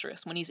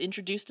monstrous. When he's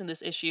introduced in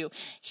this issue,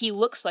 he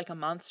looks like a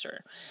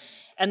monster.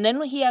 And then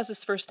when he has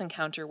his first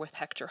encounter with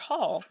Hector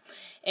Hall,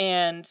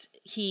 and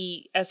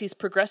as he's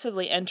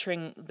progressively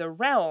entering the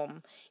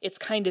realm, it's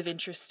kind of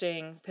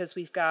interesting because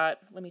we've got,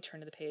 let me turn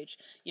to the page,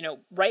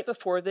 right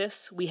before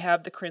this, we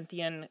have the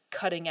Corinthian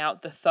cutting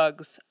out the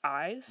thug's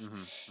eyes.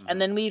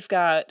 And then we've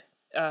got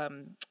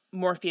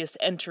Morpheus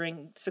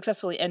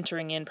successfully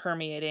entering in,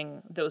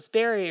 permeating those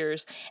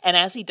barriers. And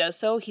as he does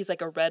so, he's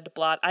like a red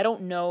blot. I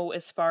don't know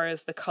as far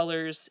as the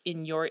colors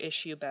in your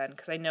issue, Ben,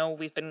 because I know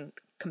we've been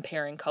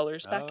comparing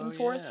colors back and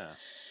forth. Yeah.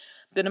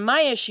 But in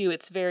my issue,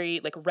 it's very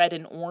like red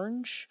and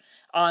orange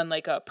on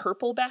like a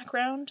purple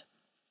background.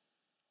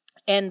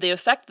 And the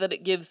effect that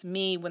it gives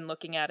me when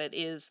looking at it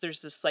is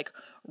there's this like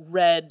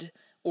red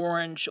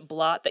orange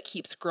blot that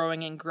keeps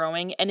growing and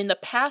growing. And in the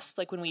past,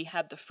 like when we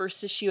had the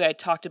first issue, I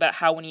talked about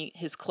how when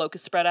his cloak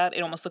is spread out,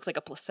 it almost looks like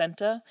a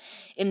placenta.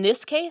 In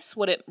this case,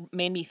 what it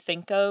made me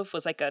think of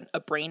was like a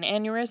brain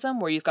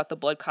aneurysm where you've got the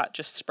blood clot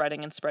just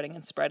spreading and spreading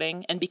and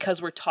spreading. And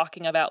because we're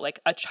talking about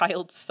like a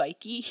child's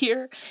psyche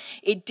here,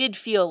 it did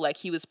feel like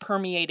he was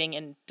permeating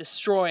and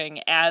destroying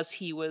as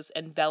he was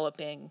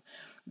enveloping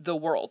the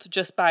world,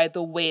 just by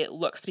the way it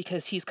looks,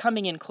 because he's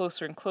coming in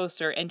closer and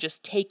closer and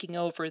just taking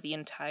over the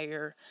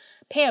entire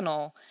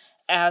panel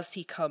as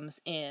he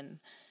comes in,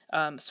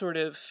 sort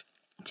of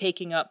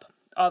taking up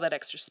all that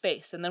extra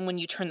space. And then when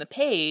you turn the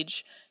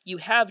page, you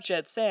have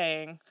Jed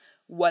saying,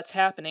 what's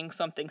happening?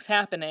 Something's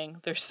happening.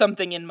 There's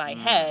something in my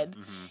head.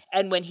 Mm-hmm.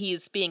 And when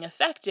he's being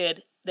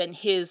affected, then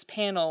his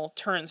panel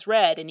turns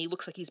red and he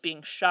looks like he's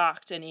being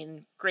shocked and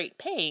in great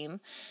pain,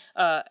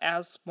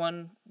 as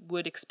one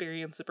would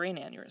experience a brain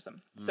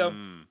aneurysm. So,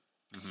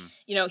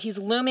 he's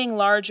looming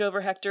large over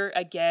Hector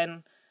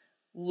again,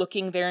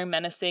 looking very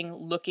menacing,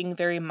 looking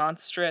very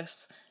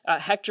monstrous.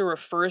 Hector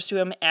refers to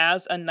him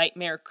as a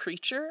nightmare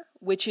creature,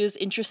 which is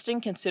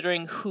interesting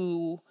considering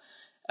who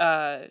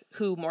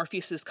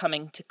Morpheus is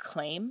coming to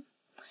claim.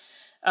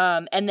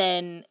 And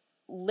then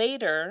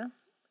later,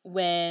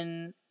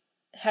 when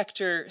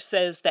Hector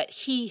says that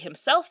he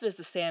himself is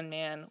the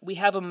Sandman, we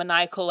have a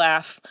maniacal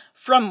laugh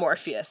from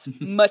Morpheus,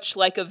 much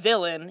like a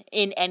villain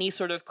in any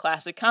sort of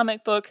classic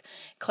comic book,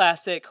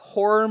 classic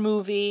horror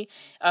movie.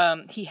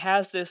 He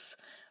has this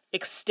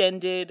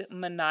extended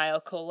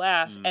maniacal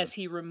laugh as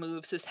he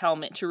removes his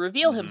helmet to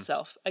reveal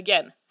himself.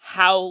 Again,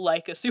 how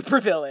like a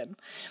supervillain.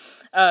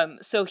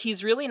 So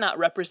he's really not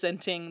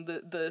representing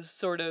the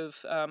sort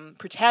of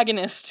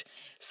protagonist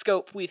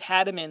scope we've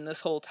had him in this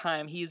whole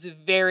time. He's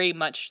very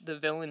much the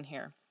villain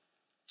here.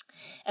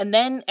 And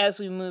then as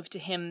we move to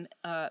him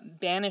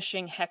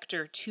banishing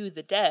Hector to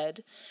the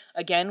dead,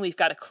 again, we've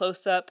got a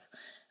close-up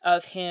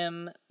of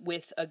him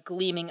with a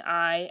gleaming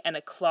eye and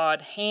a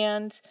clawed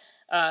hand.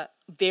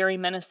 Very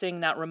menacing,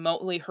 not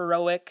remotely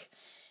heroic.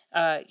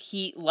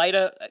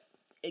 Lyta,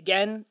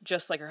 again,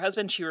 just like her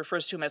husband, she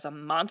refers to him as a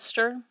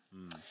monster.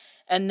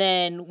 And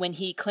then when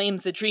he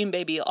claims the dream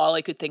baby, all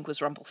I could think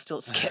was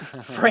Rumpelstiltskin,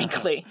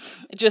 frankly.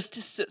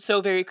 Just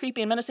so very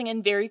creepy and menacing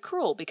and very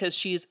cruel, because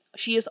she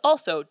is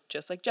also,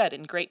 just like Jed,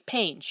 in great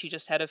pain. She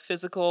just had a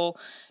physical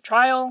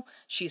trial.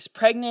 She's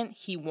pregnant.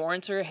 He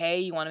warns her, hey,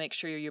 you want to make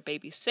sure your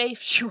baby's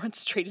safe. She runs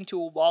straight into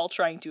a wall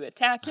trying to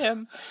attack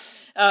him.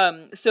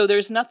 So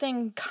there's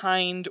nothing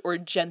kind or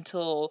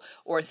gentle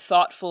or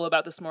thoughtful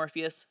about this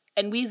Morpheus.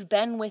 And we've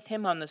been with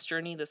him on this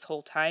journey this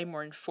whole time.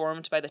 We're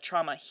informed by the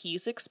trauma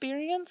he's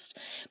experienced,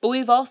 but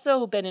we've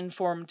also been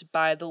informed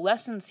by the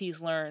lessons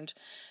he's learned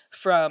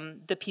from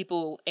the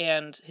people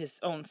and his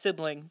own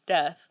sibling,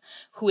 Death,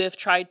 who have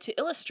tried to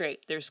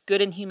illustrate there's good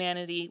in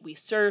humanity, we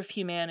serve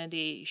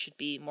humanity, you should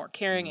be more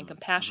caring and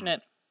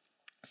compassionate.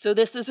 So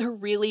this is a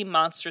really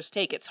monstrous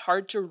take. It's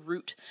hard to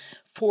root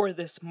for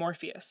this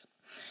Morpheus.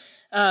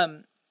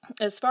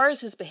 As far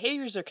as his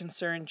behaviors are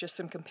concerned, just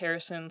some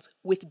comparisons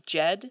with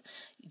Jed.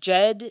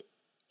 Jed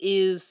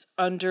is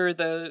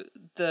under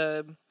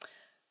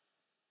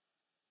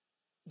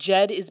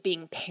Jed is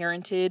being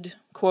parented,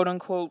 quote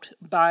unquote,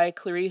 by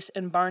Clarice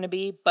and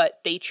Barnaby,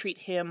 but they treat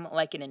him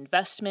like an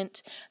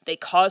investment. They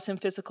cause him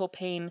physical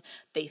pain.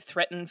 They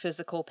threaten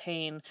physical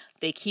pain.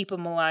 They keep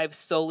him alive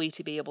solely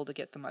to be able to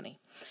get the money.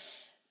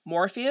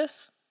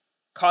 Morpheus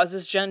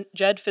causes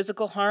Jed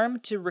physical harm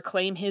to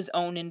reclaim his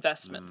own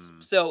investments.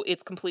 So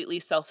it's completely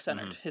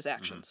self-centered, his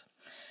actions.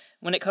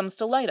 When it comes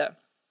to Lyta,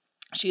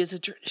 she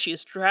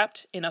is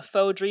trapped in a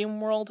faux dream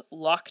world,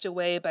 locked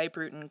away by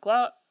Brute and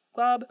Glob.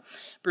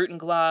 Brute and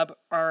Glob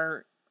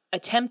are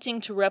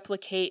attempting to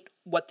replicate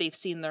what they've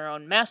seen their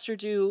own master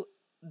do,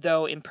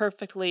 though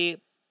imperfectly,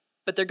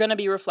 but they're going to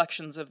be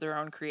reflections of their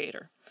own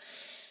creator.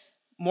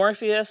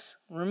 Morpheus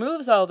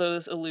removes all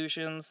those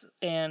illusions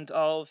and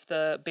all of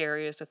the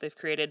barriers that they've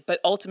created, but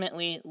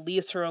ultimately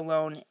leaves her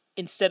alone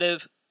instead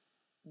of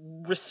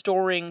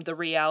restoring the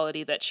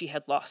reality that she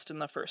had lost in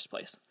the first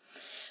place.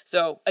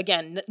 So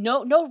again,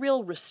 no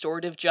real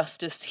restorative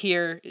justice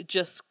here,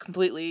 just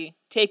completely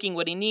taking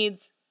what he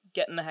needs,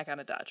 getting the heck out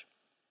of Dodge.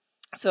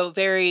 So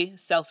very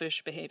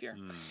selfish behavior.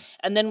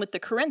 And then with the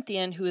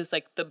Corinthian, who is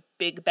like the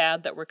big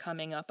bad that we're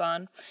coming up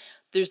on,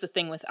 there's the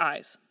thing with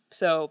eyes.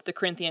 So the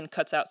Corinthian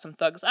cuts out some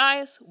thugs'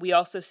 eyes. We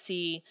also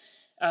see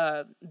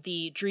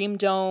the Dream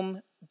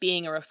Dome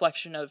being a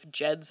reflection of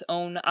Jed's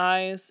own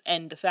eyes,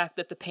 and the fact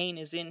that the pain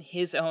is in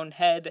his own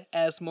head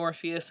as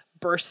Morpheus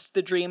bursts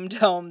the Dream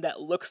Dome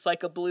that looks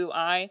like a blue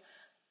eye.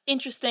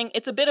 Interesting.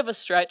 It's a bit of a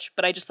stretch,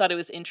 but I just thought it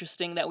was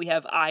interesting that we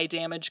have eye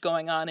damage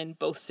going on in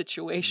both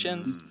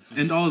situations.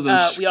 And all of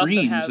those we also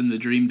screens have- in the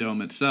Dream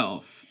Dome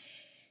itself.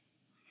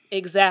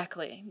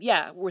 Exactly.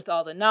 Yeah, with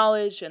all the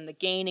knowledge and the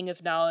gaining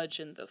of knowledge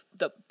and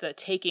the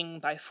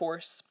taking by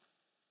force.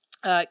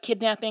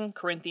 Kidnapping,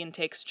 Corinthian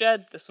takes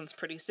Jed. This one's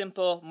pretty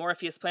simple.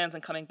 Morpheus plans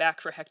on coming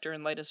back for Hector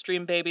and Lyta's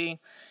dream baby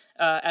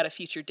at a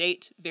future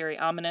date. Very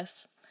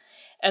ominous.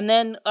 And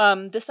then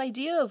this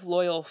idea of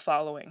loyal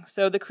following.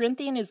 So the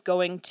Corinthian is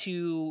going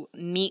to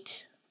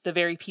meet the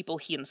very people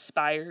he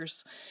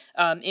inspires.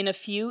 In a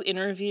few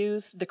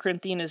interviews, the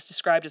Corinthian is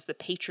described as the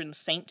patron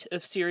saint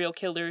of serial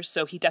killers.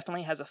 So he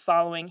definitely has a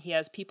following. He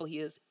has people he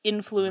has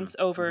influence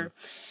over.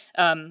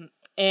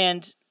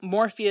 And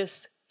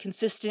Morpheus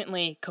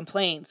consistently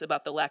complains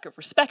about the lack of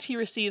respect he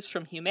receives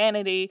from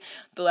humanity,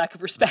 the lack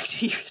of respect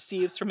he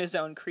receives from his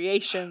own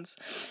creations.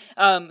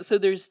 So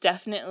there's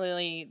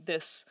definitely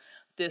this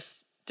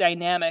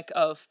dynamic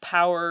of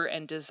power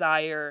and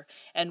desire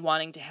and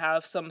wanting to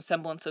have some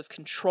semblance of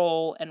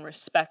control and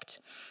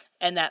respect.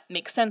 And that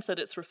makes sense that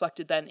it's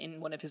reflected then in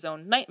one of his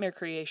own nightmare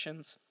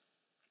creations.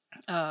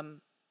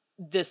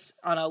 This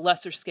on a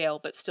lesser scale,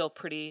 but still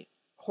pretty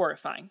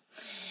horrifying.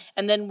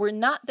 And then we're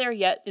not there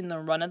yet in the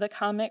run of the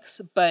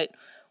comics, but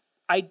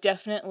I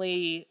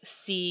definitely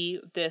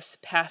see this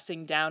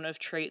passing down of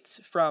traits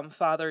from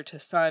father to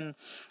son.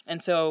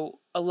 And so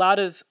a lot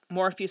of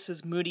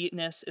Morpheus's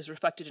moodiness is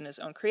reflected in his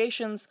own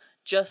creations,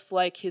 just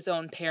like his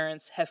own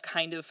parents have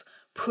kind of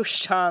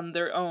pushed on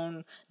their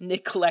own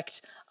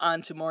neglect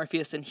onto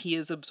Morpheus, and he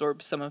has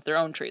absorbed some of their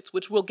own traits,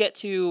 which we'll get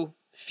to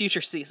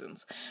future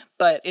seasons.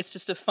 But it's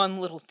just a fun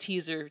little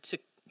teaser to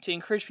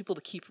encourage people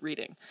to keep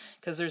reading,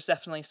 because there's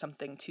definitely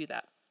something to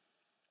that.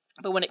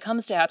 But when it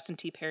comes to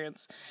absentee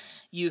parents,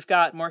 you've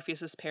got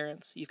Morpheus's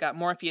parents. You've got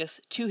Morpheus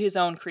to his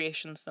own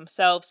creations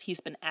themselves. He's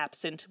been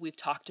absent. We've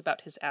talked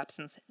about his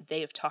absence.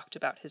 They have talked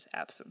about his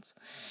absence.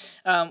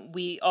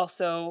 We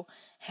also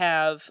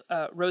have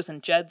Rose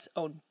and Jed's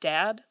own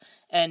dad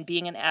and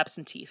being an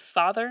absentee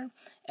father,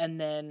 and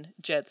then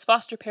Jed's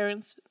foster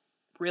parents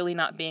really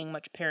not being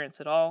much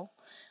parents at all.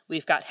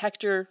 We've got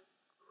Hector,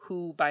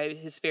 who by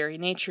his very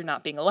nature,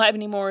 not being alive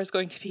anymore, is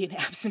going to be an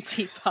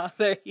absentee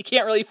father. You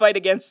can't really fight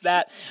against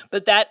that,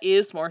 but that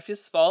is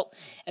Morpheus' fault.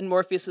 And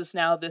Morpheus is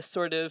now this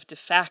sort of de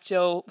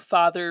facto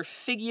father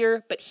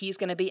figure, but he's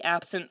going to be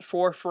absent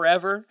for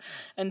forever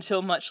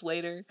until much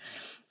later.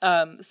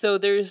 So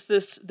there's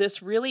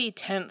this really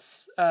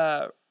tense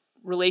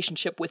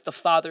relationship with the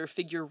father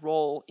figure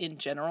role in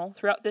general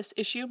throughout this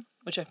issue,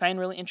 which I find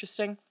really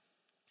interesting.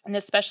 And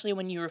especially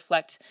when you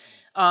reflect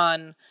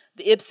on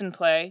the Ibsen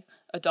play,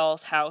 A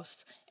Doll's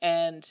House,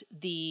 and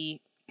the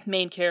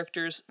main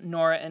characters,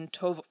 Nora and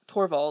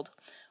Torvald,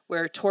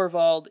 where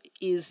Torvald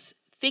is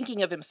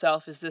thinking of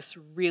himself as this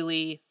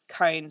really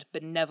kind,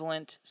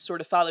 benevolent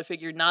sort of father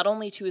figure, not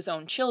only to his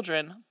own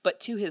children, but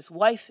to his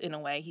wife in a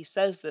way. He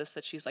says this,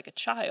 that she's like a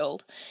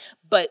child,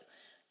 but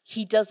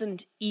he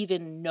doesn't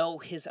even know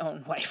his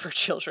own wife or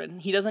children.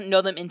 He doesn't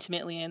know them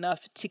intimately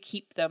enough to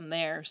keep them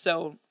there.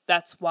 So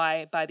that's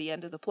why by the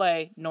end of the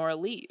play, Nora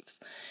leaves.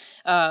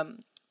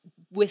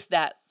 With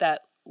that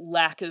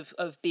lack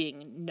of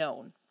being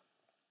known,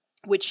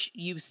 which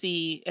you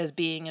see as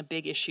being a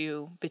big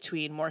issue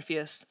between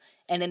Morpheus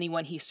and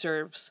anyone he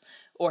serves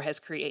or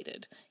has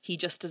created. He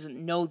just doesn't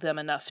know them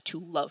enough to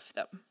love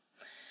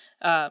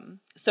them.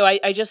 So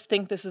I just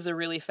think this is a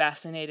really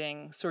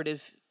fascinating sort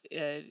of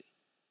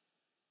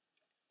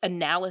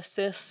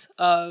analysis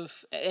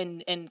of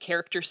and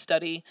character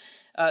study,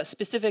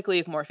 specifically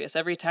of Morpheus.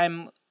 Every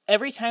time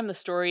the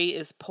story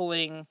is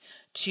pulling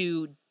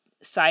to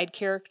side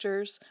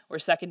characters or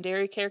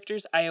secondary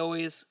characters, I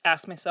always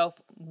ask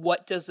myself,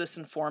 what does this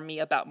inform me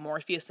about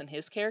Morpheus and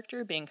his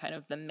character being kind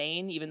of the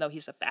main, even though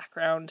he's a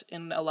background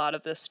in a lot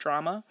of this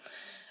drama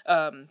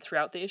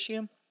throughout the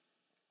issue.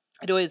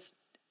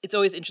 It's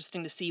always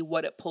interesting to see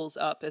what it pulls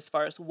up as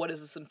far as what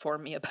does this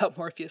inform me about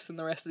Morpheus and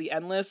the rest of the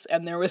Endless,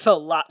 and there was a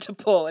lot to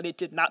pull, and it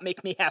did not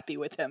make me happy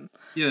with him.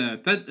 Yeah,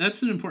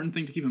 that's an important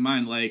thing to keep in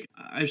mind. Like,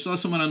 I saw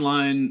someone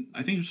online,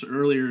 I think it was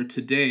earlier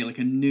today, like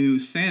a new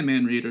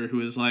Sandman reader who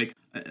was like,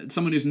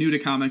 someone who's new to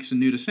comics and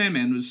new to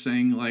Sandman was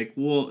saying like,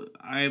 well,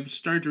 I've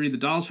started to read The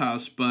Doll's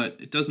House, but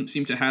it doesn't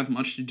seem to have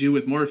much to do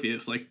with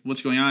Morpheus. Like,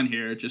 what's going on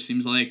here? It just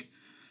seems like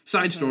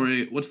side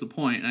story. What's the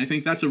point? And I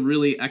think that's a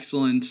really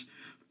excellent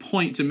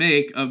point to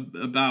make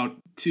about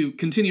to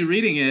continue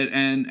reading it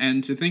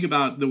and to think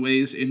about the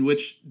ways in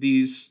which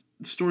these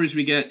stories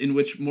we get in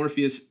which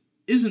Morpheus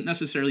isn't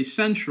necessarily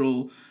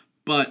central,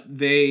 but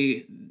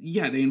they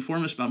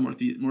inform us about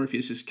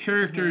Morpheus's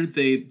character.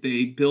 They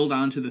build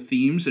onto the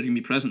themes that can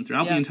be present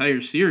throughout the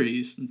entire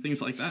series and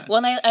things like that.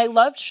 Well, and I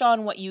loved,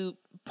 Sean, what you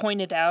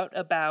pointed out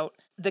about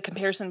the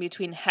comparison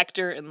between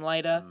Hector and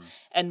Lyta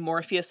and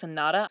Morpheus and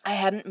Nada. I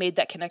hadn't made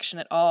that connection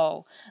at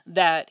all,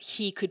 that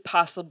he could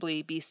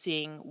possibly be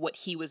seeing what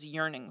he was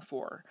yearning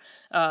for.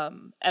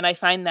 And I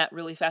find that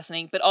really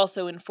fascinating, but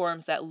also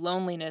informs that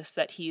loneliness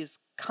that he is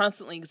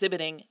constantly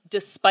exhibiting,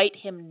 despite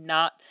him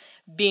not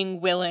being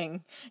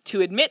willing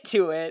to admit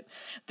to it,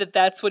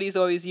 that's what he's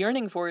always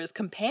yearning for, is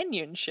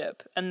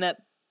companionship. And that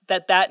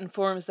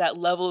informs that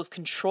level of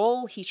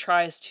control he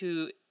tries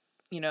to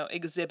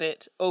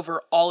exhibit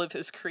over all of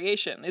his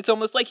creation. It's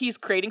almost like he's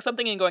creating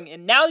something and going,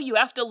 and now you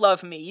have to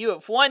love me. You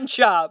have one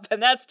job,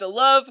 and that's to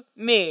love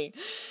me.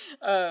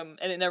 And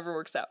it never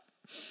works out.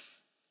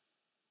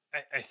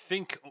 I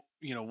think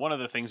one of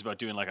the things about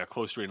doing like a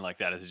close reading like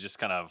that is it just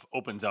kind of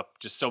opens up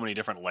just so many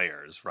different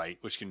layers, right?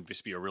 Which can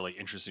just be a really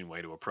interesting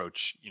way to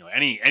approach,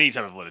 any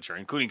type of literature,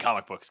 including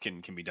comic books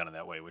can be done in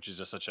that way, which is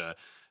just such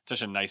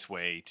a nice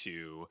way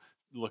to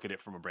look at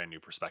it from a brand new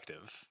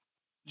perspective.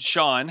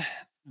 Sean,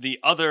 the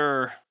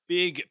other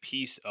big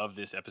piece of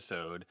this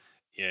episode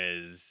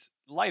is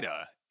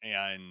Lyta,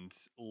 and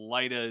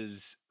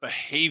Lyta's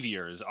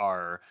behaviors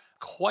are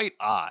quite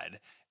odd.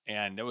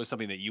 And that was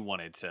something that you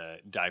wanted to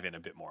dive in a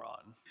bit more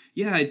on.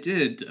 Yeah, I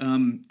did.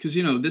 Because,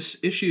 this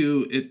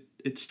issue,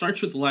 it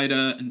starts with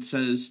Lyta and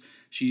says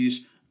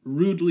she's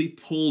rudely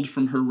pulled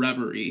from her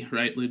reverie,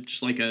 right?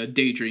 Just like a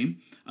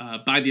daydream,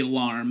 by the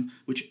alarm,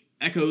 which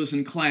echoes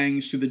and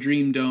clangs through the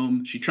dream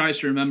dome. She tries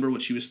to remember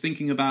what she was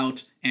thinking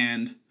about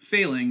and,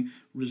 failing,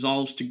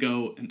 resolves to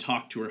go and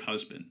talk to her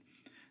husband.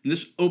 And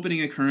this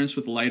opening occurrence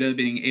with Lyta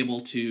being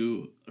able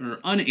to, or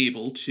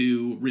unable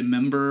to,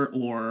 remember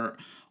or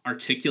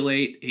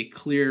articulate a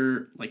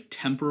clear,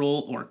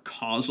 temporal or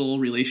causal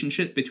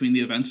relationship between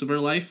the events of her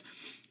life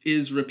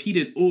is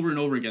repeated over and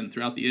over again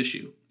throughout the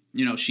issue.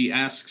 She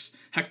asks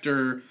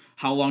Hector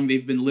how long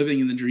they've been living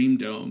in the Dream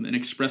Dome and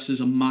expresses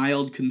a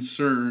mild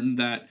concern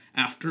that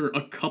after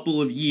a couple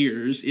of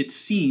years, it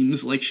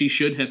seems like she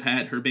should have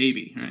had her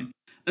baby, right?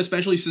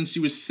 Especially since she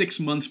was 6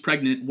 months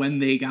pregnant when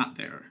they got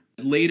there.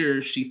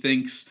 Later, she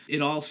thinks,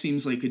 it all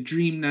seems like a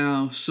dream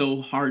now,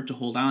 so hard to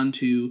hold on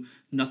to,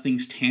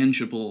 nothing's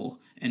tangible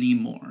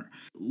anymore.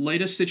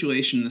 Lyta's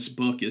situation in this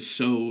book is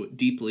so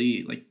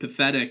deeply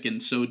pathetic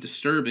and so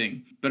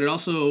disturbing, but it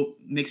also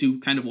makes you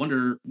kind of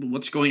wonder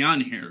what's going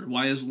on here.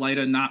 Why is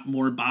Lyta not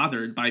more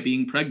bothered by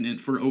being pregnant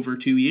for over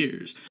 2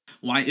 years?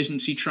 Why isn't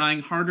she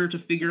trying harder to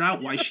figure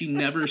out why she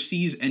never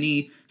sees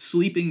any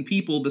sleeping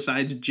people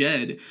besides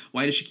Jed?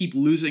 Why does she keep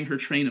losing her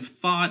train of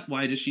thought?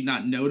 Why does she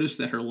not notice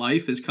that her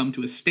life has come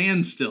to a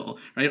standstill?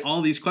 Right?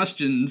 All these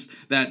questions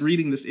that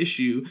reading this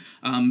issue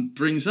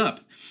brings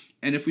up.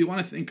 And if we want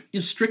to think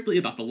strictly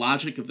about the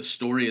logic of the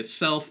story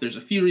itself, there's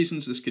a few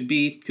reasons this could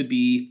be. Could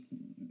be,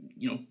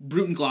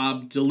 Brute and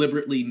Glob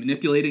deliberately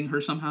manipulating her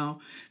somehow.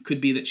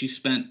 Could be that she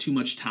spent too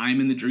much time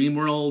in the dream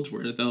world,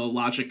 where the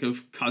logic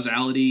of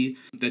causality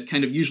that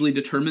kind of usually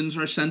determines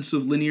our sense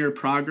of linear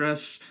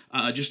progress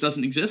just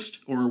doesn't exist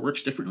or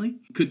works differently.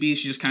 Could be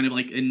she's just kind of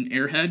like an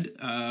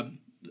airhead.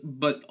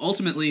 But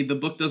ultimately, the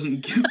book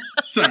doesn't give...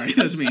 Sorry,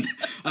 that's mean.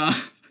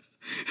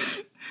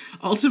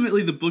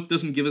 Ultimately, the book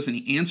doesn't give us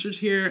any answers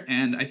here,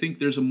 and I think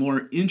there's a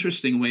more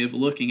interesting way of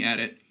looking at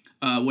it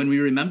when we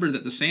remember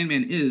that The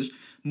Sandman is,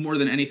 more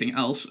than anything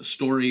else, a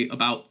story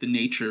about the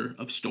nature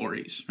of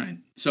stories, right?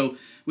 So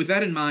with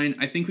that in mind,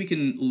 I think we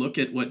can look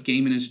at what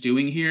Gaiman is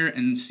doing here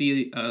and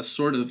see a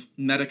sort of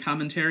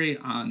meta-commentary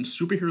on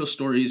superhero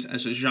stories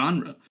as a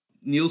genre.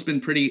 Neil's been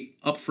pretty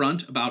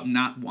upfront about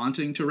not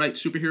wanting to write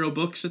superhero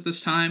books at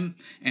this time,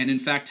 and in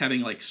fact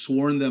having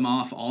sworn them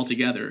off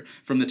altogether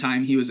from the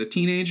time he was a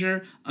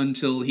teenager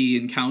until he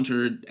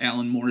encountered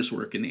Alan Moore's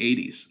work in the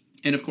 80s.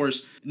 And of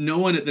course, no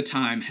one at the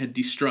time had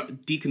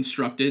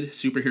deconstructed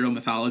superhero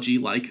mythology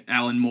like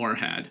Alan Moore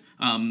had,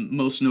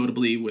 most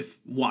notably with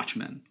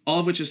Watchmen. All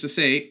of which is to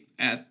say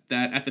at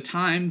the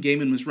time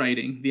Gaiman was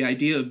writing, the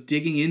idea of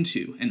digging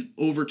into and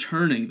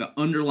overturning the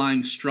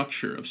underlying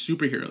structure of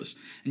superheroes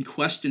and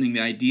questioning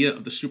the idea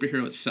of the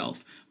superhero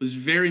itself was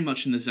very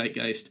much in the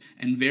zeitgeist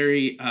and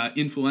very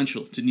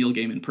influential to Neil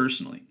Gaiman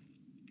personally.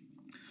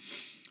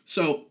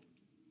 So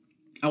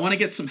I want to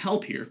get some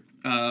help here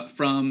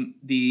from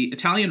the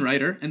Italian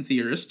writer and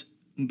theorist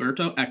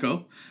Umberto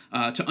Eco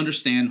to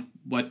understand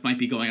what might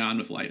be going on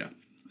with Lyta.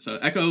 So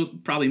Eco,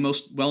 probably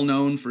most well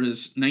known for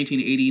his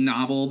 1980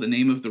 novel, The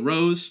Name of the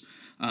Rose,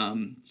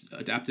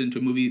 adapted into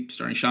a movie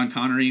starring Sean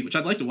Connery, which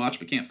I'd like to watch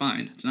but can't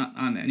find. It's not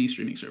on any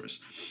streaming service.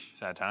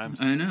 Sad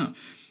times. I know.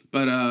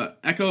 But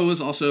Eco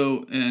was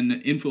also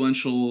an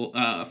influential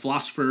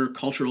philosopher,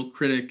 cultural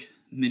critic,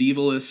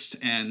 medievalist,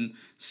 and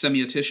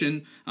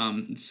semiotician.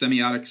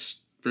 Semiotics,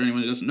 for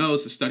anyone who doesn't know,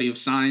 is the study of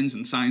signs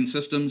and sign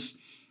systems.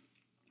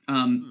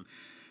 So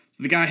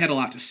the guy had a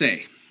lot to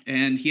say.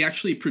 And he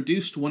actually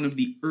produced one of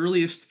the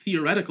earliest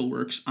theoretical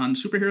works on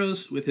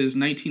superheroes with his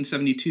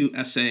 1972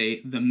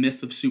 essay, The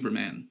Myth of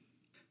Superman.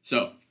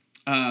 So,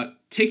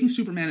 taking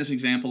Superman as an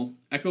example,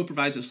 Eco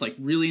provides this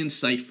really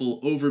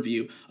insightful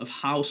overview of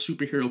how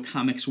superhero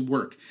comics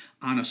work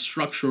on a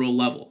structural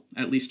level,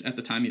 at least at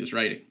the time he was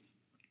writing.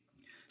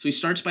 So he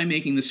starts by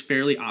making this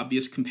fairly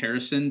obvious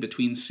comparison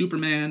between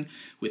Superman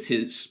with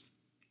his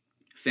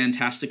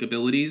fantastic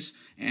abilities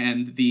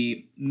and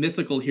the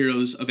mythical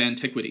heroes of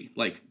antiquity,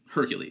 like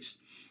Hercules.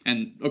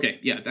 And okay,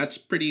 yeah, that's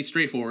pretty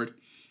straightforward.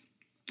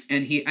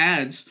 And he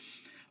adds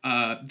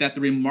that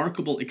the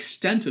remarkable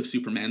extent of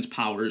Superman's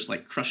powers,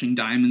 like crushing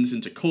diamonds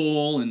into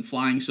coal and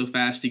flying so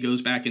fast he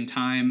goes back in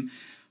time,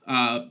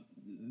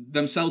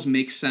 themselves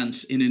make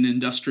sense in an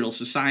industrial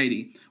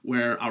society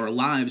where our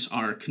lives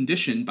are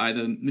conditioned by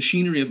the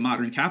machinery of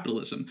modern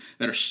capitalism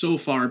that are so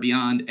far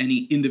beyond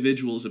any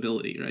individual's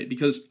ability, right?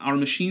 Because our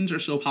machines are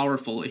so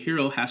powerful, a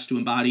hero has to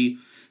embody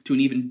to an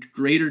even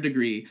greater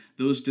degree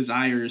those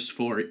desires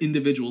for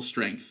individual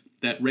strength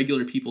that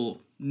regular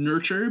people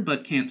nurture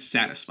but can't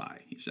satisfy,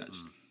 he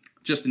says.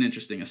 Just an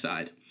interesting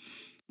aside.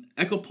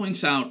 Echo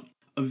points out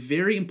a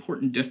very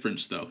important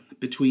difference, though,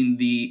 between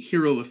the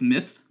hero of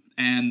myth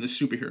and the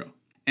superhero.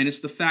 And it's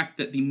the fact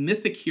that the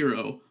mythic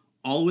hero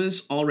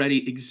always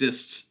already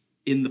exists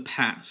in the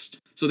past.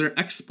 So their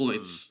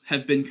exploits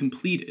have been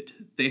completed.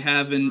 They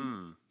have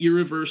an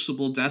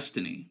irreversible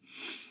destiny.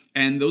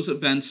 And those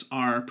events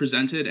are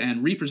presented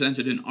and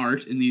represented in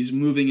art in these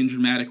moving and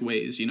dramatic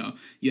ways. You know,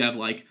 you have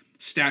like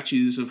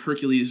statues of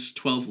Hercules'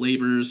 12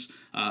 labors,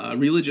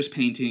 religious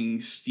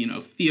paintings, you know,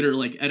 theater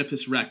like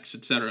Oedipus Rex,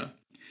 etc.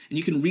 And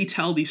you can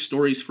retell these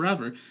stories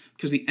forever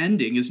because the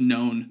ending is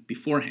known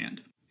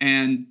beforehand.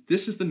 And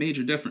this is the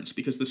major difference,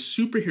 because the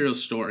superhero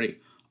story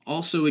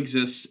also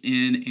exists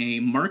in a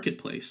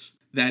marketplace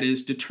that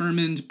is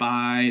determined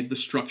by the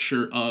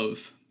structure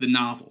of the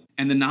novel.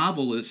 And the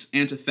novel is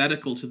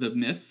antithetical to the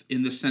myth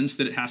in the sense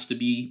that it has to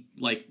be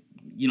like,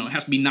 you know, it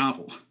has to be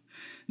novel.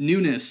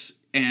 Newness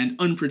and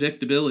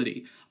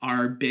unpredictability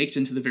are baked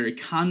into the very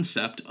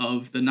concept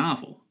of the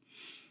novel.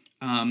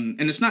 And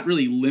it's not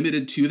really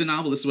limited to the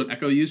novel. This is what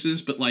Echo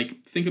uses, but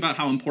like, think about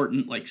how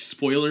important like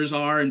spoilers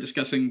are in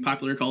discussing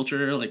popular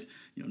culture. Like,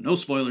 you know, no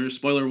spoilers,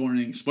 spoiler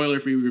warning,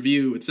 spoiler-free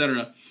review,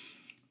 etc.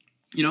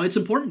 You know, it's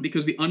important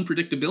because the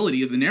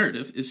unpredictability of the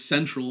narrative is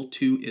central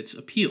to its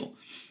appeal.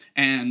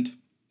 And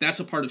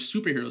that's a part of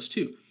superheroes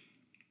too.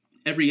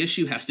 Every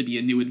issue has to be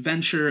a new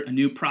adventure, a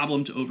new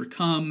problem to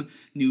overcome,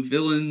 new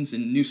villains,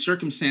 and new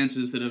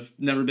circumstances that have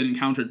never been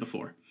encountered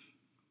before.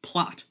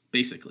 Plot,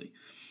 basically.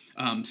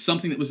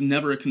 Something that was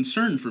never a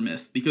concern for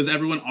myth because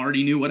everyone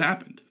already knew what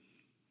happened.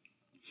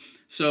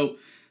 So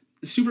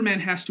Superman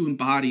has to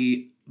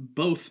embody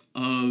both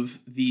of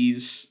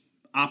these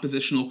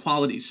oppositional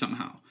qualities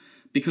somehow.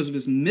 Because of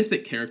his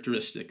mythic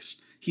characteristics,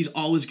 he's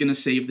always going to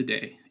save the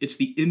day. It's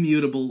the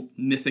immutable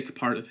mythic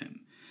part of him.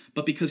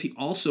 But because he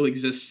also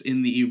exists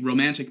in the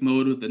romantic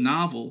mode of the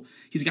novel,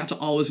 he's got to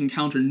always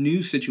encounter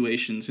new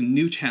situations and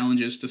new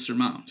challenges to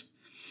surmount.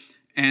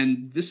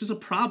 And this is a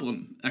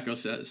problem, Echo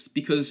says,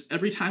 because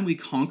every time we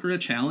conquer a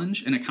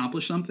challenge and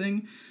accomplish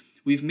something,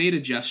 we've made a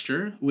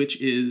gesture which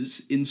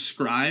is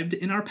inscribed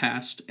in our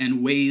past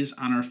and weighs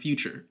on our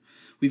future.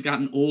 We've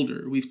gotten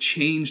older, we've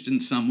changed in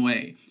some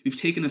way, we've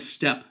taken a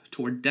step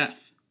toward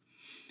death.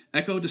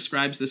 Echo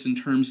describes this in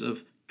terms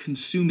of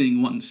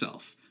consuming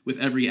oneself with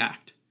every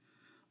act.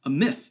 A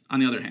myth, on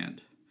the other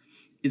hand,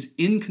 is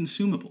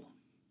inconsumable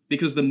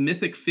because the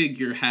mythic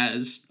figure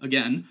has,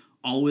 again,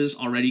 always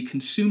already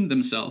consumed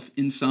themselves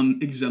in some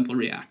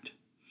exemplary act.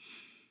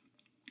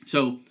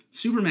 So,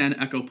 Superman,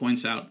 Echo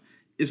points out,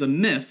 is a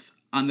myth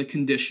on the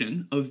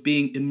condition of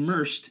being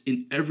immersed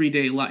in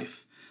everyday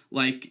life,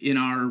 like in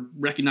our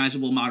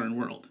recognizable modern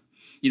world.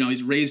 You know,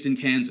 he's raised in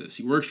Kansas,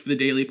 he worked for the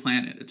Daily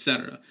Planet,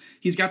 etc.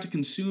 He's got to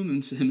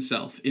consume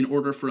himself in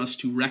order for us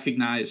to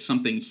recognize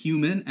something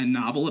human and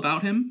novel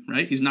about him,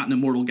 right? He's not an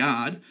immortal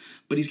god,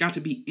 but he's got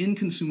to be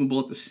inconsumable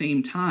at the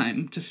same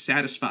time to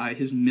satisfy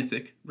his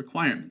mythic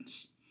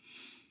requirements.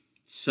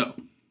 So,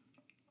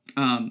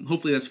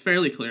 hopefully that's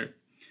fairly clear,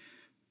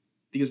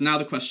 because now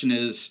the question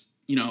is,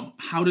 you know,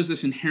 how does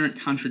this inherent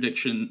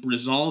contradiction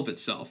resolve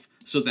itself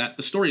so that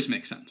the stories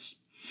make sense?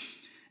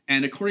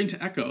 And according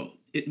to Echo,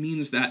 it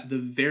means that the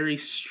very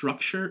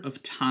structure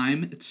of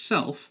time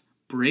itself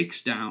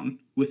breaks down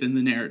within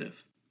the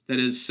narrative. That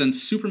is,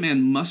 since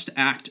Superman must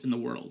act in the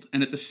world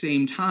and at the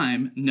same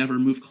time never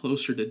move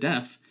closer to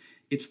death,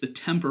 it's the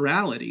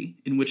temporality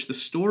in which the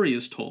story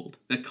is told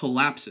that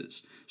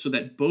collapses so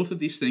that both of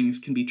these things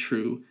can be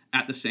true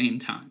at the same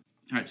time.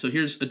 All right, so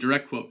here's a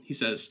direct quote. He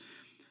says,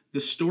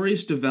 "The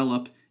stories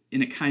develop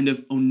in a kind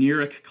of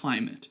oniric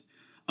climate,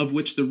 of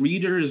which the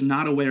reader is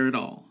not aware at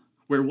all,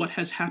 where what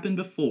has happened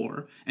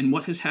before and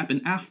what has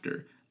happened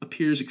after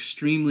appears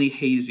extremely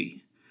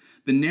hazy.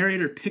 The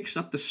narrator picks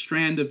up the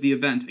strand of the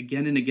event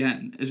again and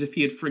again, as if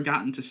he had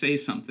forgotten to say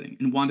something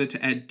and wanted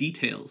to add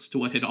details to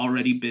what had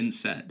already been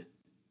said.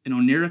 An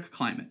oniric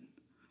climate.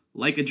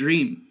 Like a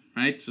dream,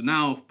 right? So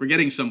now we're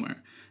getting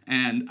somewhere.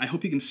 And I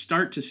hope you can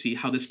start to see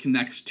how this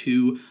connects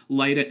to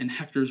Lyta and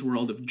Hector's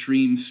world of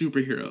dream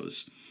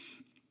superheroes.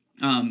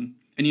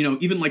 And, you know,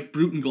 even like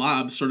Brute and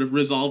Glob sort of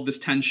resolve this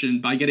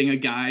tension by getting a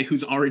guy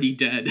who's already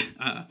dead.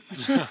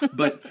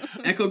 But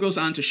Echo goes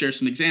on to share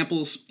some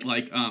examples,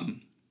 like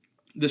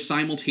the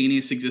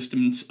simultaneous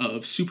existence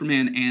of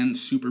Superman and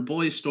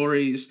Superboy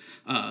stories,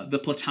 the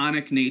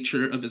platonic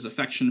nature of his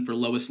affection for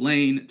Lois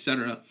Lane,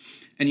 etc.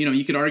 And, you know,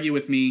 you could argue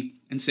with me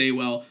and say,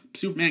 well,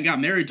 Superman got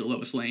married to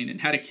Lois Lane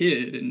and had a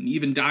kid and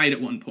even died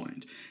at one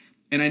point.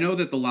 And I know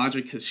that the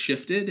logic has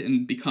shifted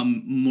and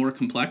become more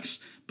complex,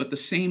 but the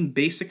same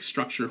basic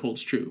structure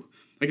holds true.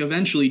 Like,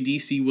 eventually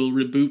DC will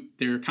reboot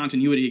their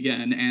continuity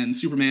again, and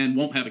Superman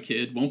won't have a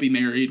kid, won't be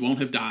married, won't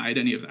have died,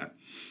 any of that.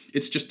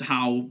 It's just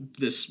how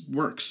this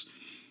works.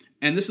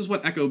 And this is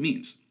what Echo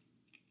means.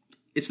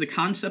 It's the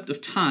concept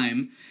of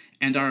time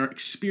and our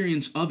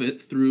experience of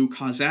it through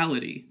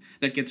causality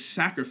that gets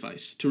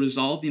sacrificed to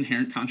resolve the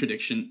inherent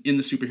contradiction in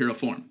the superhero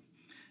form.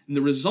 And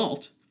the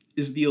result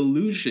is the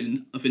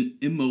illusion of an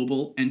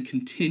immobile and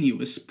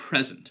continuous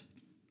present.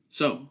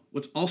 So,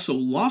 what's also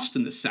lost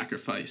in this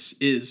sacrifice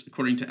is,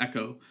 according to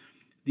Echo,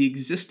 the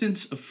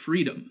existence of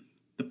freedom,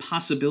 the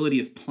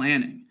possibility of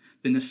planning,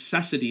 the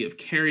necessity of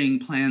carrying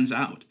plans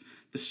out,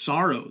 the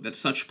sorrow that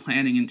such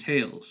planning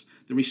entails,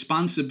 the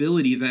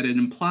responsibility that it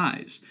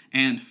implies,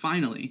 and,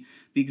 finally,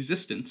 the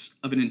existence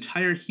of an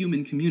entire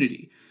human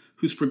community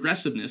whose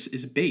progressiveness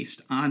is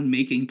based on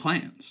making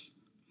plans.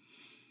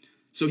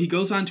 So he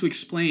goes on to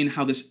explain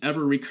how this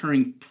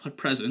ever-recurring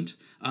present,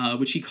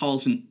 which he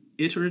calls an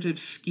iterative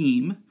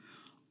scheme,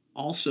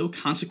 also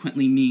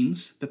consequently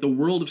means that the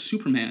world of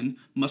Superman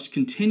must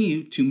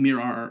continue to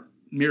mirror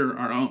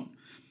our own.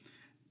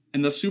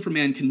 And thus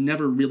Superman can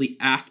never really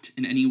act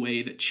in any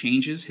way that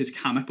changes his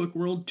comic book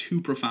world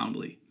too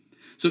profoundly.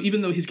 So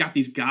even though he's got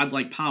these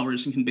godlike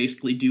powers and can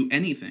basically do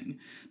anything,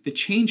 the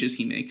changes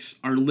he makes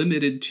are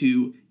limited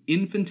to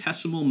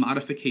infinitesimal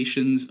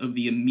modifications of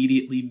the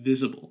immediately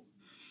visible.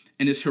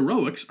 And his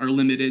heroics are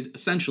limited,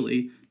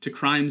 essentially, to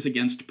crimes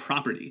against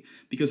property,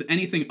 because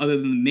anything other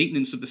than the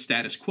maintenance of the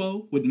status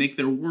quo would make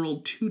their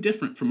world too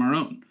different from our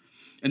own.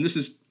 And this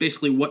is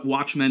basically what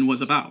Watchmen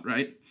was about,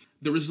 right?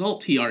 The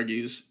result, he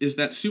argues, is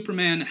that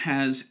Superman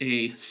has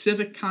a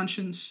civic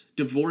conscience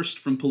divorced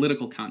from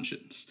political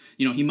conscience.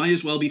 He might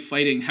as well be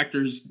fighting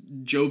Hector's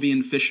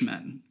Jovian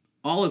fishmen,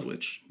 all of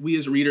which we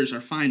as readers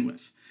are fine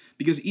with.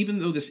 Because even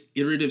though this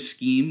iterative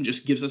scheme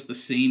just gives us the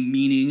same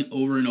meaning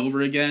over and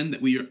over again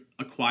that we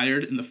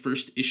acquired in the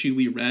first issue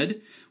we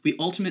read, we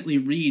ultimately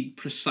read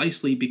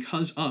precisely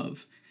because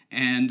of,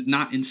 and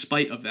not in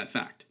spite of that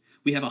fact.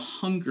 We have a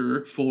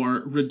hunger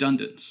for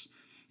redundance.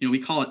 We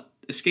call it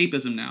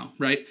escapism now,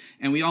 right?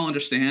 And we all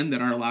understand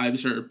that our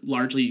lives are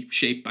largely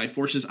shaped by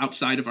forces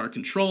outside of our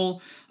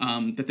control,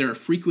 that there are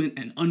frequent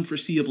and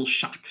unforeseeable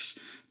shocks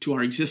to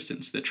our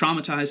existence that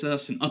traumatize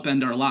us and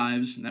upend our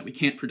lives, and that we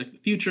can't predict the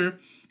future.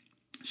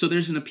 So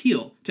there's an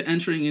appeal to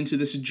entering into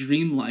this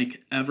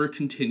dreamlike,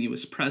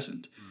 ever-continuous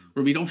present,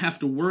 where we don't have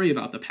to worry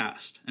about the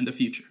past and the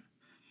future.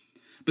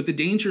 But the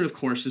danger, of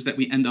course, is that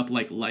we end up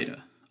like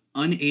Lyta,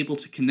 unable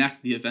to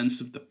connect the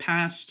events of the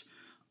past,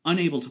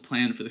 unable to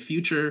plan for the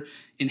future,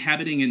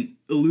 inhabiting an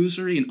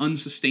illusory and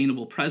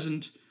unsustainable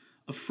present,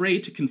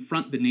 afraid to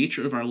confront the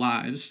nature of our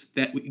lives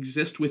that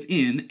exist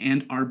within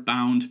and are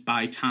bound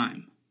by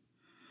time.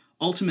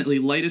 Ultimately,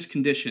 Lyta's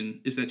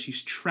condition is that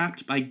she's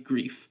trapped by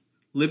grief,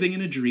 living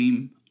in a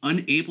dream,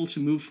 unable to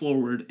move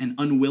forward and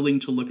unwilling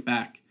to look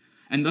back.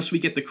 And thus we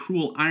get the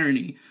cruel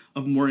irony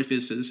of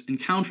Morpheus's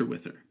encounter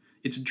with her.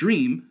 It's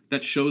dream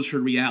that shows her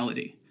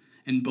reality.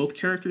 And both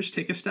characters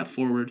take a step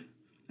forward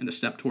and a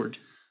step toward.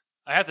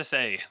 I have to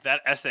say,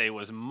 that essay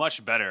was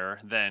much better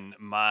than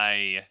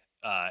my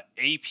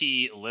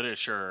AP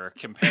literature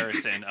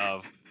comparison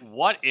of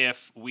what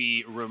if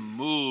we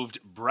removed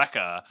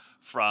Brekka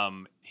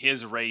from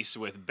his race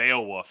with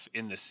Beowulf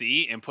in the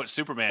sea and put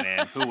Superman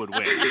in, who would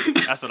win?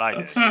 That's what I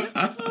did. Oh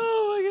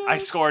my God. I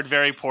scored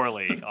very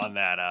poorly on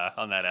that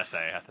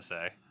essay, I have to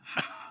say.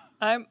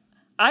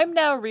 I'm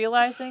now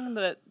realizing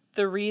that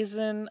the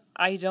reason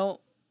I don't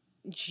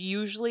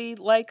usually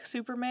like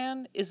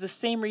Superman is the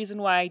same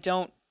reason why I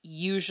don't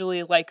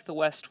usually like The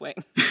West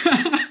Wing.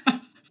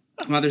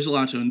 Wow, there's a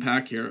lot to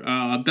unpack here.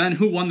 Ben,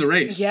 who won the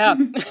race? Yeah.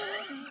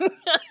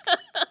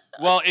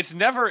 Well, it's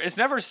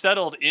never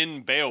settled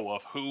in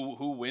Beowulf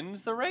who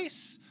wins the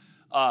race.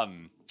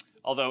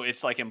 Although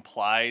it's like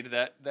implied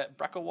that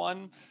Brekka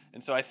won.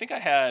 And so I think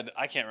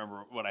I can't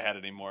remember what I had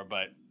anymore,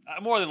 but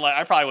more than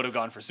I probably would have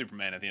gone for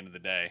Superman at the end of the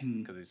day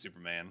because he's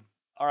Superman.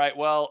 All right,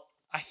 well,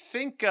 I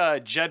think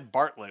Jed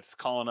Bartlett's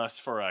calling us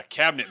for a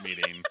cabinet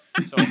meeting.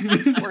 So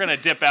we're going to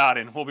dip out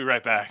and we'll be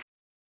right back.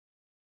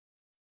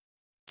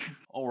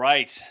 All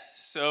right,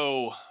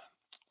 so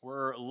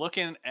we're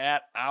looking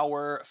at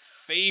our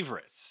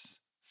favorites.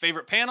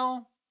 Favorite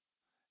panel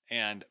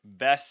and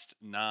best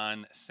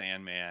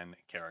non-Sandman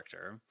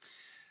character.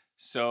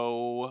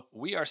 So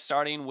we are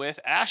starting with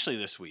Ashley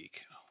this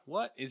week.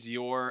 What is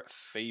your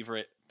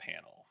favorite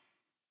panel?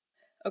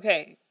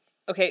 Okay,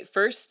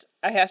 first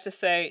I have to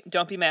say,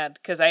 don't be mad,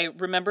 because I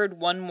remembered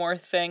one more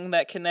thing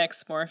that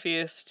connects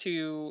Morpheus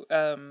to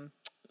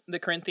the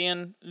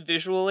Corinthian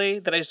visually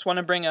that I just want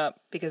to bring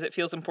up because it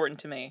feels important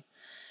to me.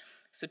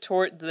 So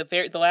toward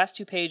the last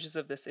 2 pages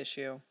of this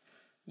issue,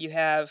 you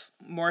have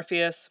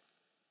Morpheus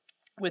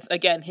with,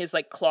 again, his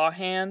like claw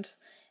hand,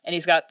 and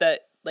he's got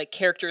that like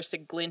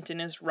characteristic glint in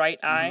his right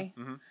eye.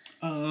 Mm-hmm.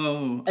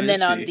 Oh, and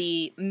then on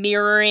the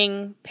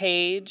mirroring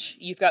page,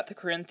 you've got the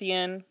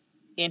Corinthian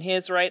in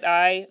his right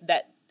eye,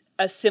 that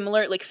a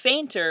similar, like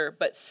fainter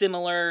but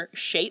similar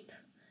shape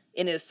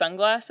in his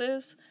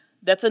sunglasses.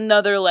 That's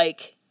another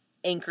like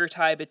anchor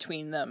tie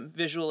between them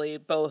visually,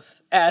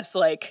 both as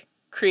like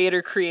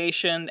creator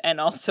creation and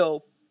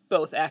also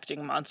both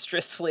acting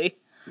monstrously.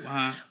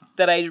 Wow.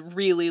 That I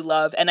really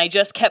love, and I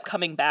just kept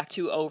coming back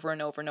to over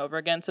and over and over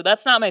again. So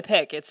that's not my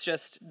pick. It's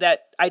just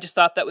that I just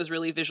thought that was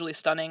really visually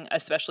stunning,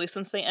 especially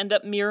since they end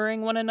up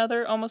mirroring one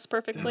another almost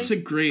perfectly. That's a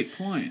great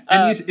point.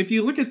 And if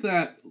you look at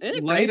that,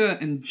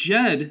 Lyta and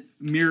Jed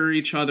mirror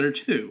each other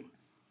too.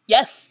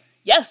 Yes.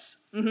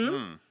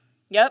 Mm-hmm.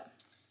 Yep.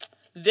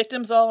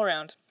 Victims all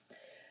around.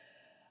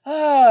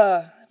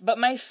 But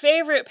my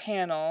favorite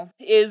panel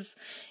is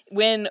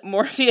when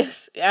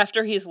Morpheus,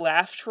 after he's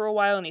laughed for a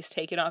while and he's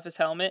taken off his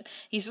helmet,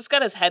 he's just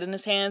got his head in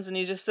his hands and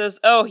he just says,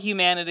 "Oh,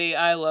 humanity,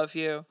 I love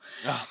you."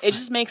 Oh. It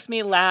just makes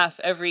me laugh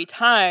every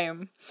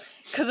time.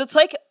 Because it's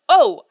like,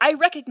 oh, I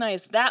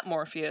recognize that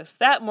Morpheus.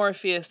 That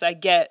Morpheus I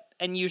get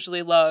and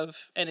usually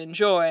love and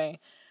enjoy.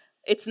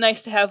 It's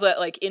nice to have that,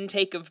 like,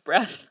 intake of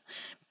breath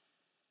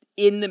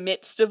in the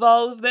midst of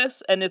all of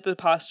this, and the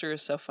posture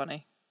is so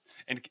funny.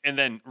 And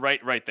then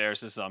right there,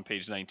 so this is on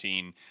page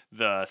 19,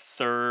 the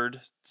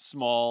third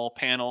small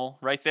panel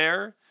right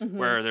there,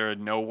 where there are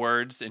no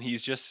words, and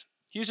he's just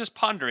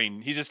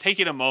pondering. He's just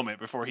taking a moment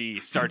before he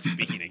starts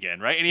speaking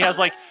again, right? And he has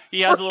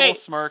a little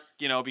smirk,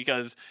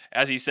 because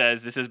as he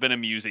says, this has been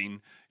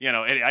amusing, and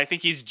I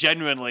think he's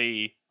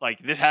genuinely like,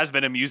 this has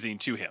been amusing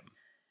to him.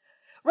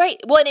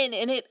 Right. Well,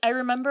 I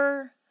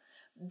remember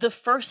the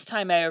first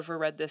time I ever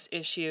read this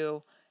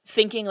issue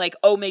thinking like,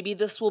 oh, maybe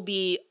this will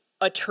be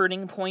a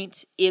turning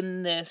point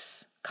in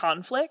this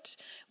conflict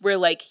where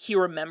like he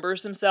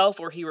remembers himself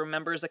or he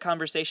remembers a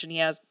conversation he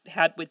has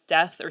had with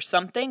death or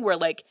something where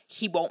like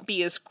he won't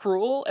be as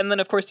cruel. And then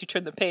of course you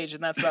turn the page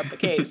and that's not the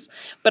case.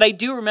 But I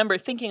do remember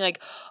thinking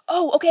like,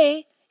 oh,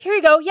 okay, here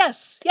you go.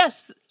 Yes,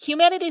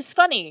 humanity's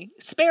funny.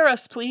 Spare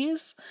us,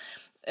 please.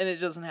 And it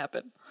doesn't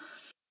happen.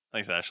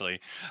 Thanks, Ashley.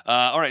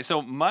 All right,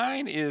 so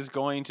mine is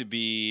going to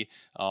be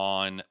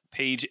on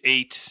page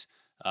 8,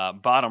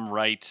 bottom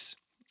right.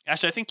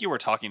 Ashley, I think you were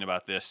talking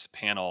about this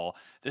panel.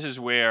 This is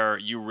where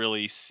you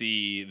really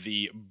see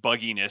the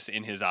bugginess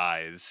in his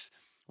eyes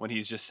when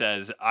he just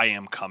says, "I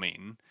am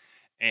coming."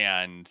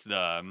 And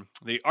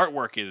the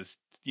artwork is,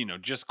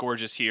 just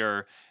gorgeous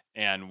here.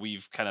 And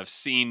we've kind of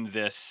seen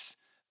this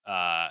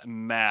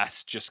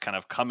mass just kind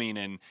of coming.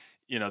 And,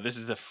 this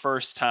is the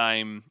first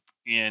time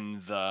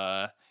in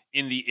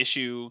the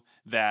issue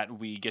that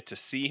we get to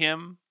see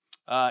him.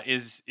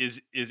 Is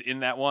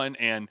in that one,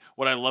 and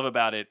what I love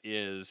about it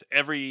is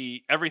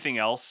everything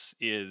else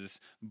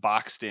is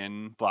boxed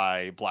in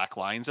by black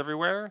lines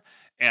everywhere,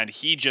 and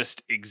he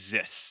just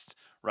exists,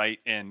 right?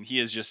 And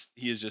he is just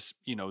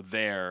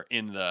there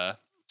in the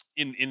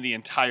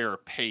entire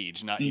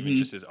page, not even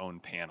just his own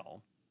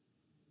panel.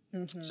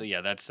 So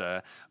yeah, that's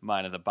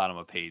mine at the bottom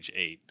of page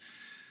 8.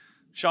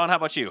 Sean, how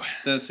about you?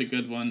 That's a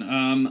good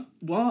one.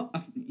 Well,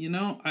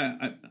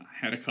 I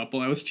had a couple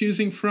I was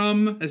choosing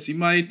from, as you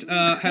might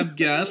have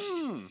guessed.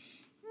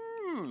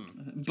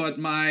 But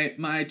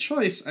my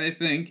choice, I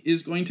think,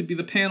 is going to be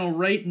the panel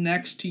right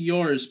next to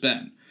yours,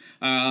 Ben.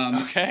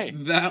 Okay.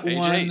 That page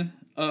one 8.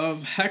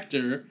 of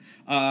Hector,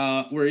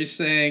 where he's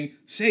saying,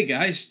 "Say,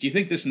 guys, do you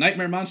think this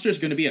nightmare monster is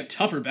going to be a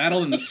tougher battle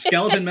than the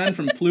skeleton men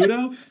from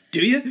Pluto? Do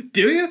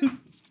you?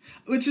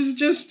 Which is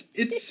just,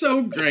 it's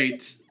so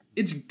great.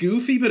 It's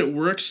goofy, but it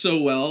works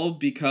so well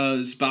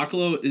because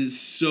Bacalo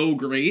is so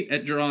great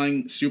at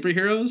drawing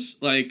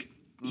superheroes. Like,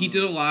 he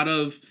did a lot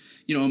of,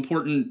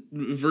 important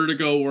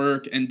Vertigo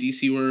work and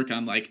DC work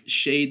on, like,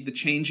 Shade the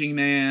Changing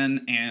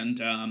Man,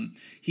 and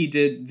he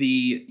did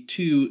the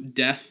 2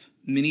 Death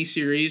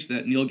miniseries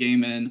that Neil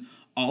Gaiman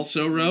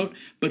also wrote,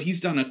 but he's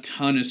done a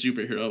ton of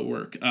superhero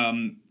work.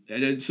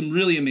 Some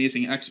really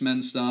amazing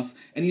X-Men stuff,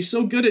 and he's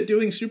so good at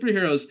doing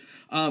superheroes.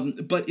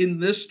 But in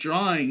this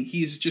drawing,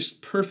 he's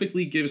just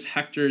perfectly gives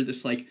Hector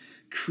this like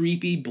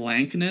creepy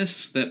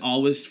blankness that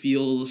always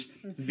feels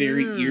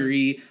very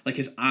eerie. Like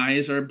his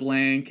eyes are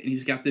blank, and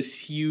he's got this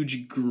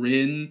huge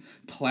grin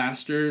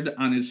plastered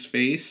on his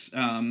face.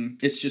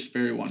 It's just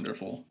very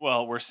wonderful.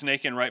 Well, we're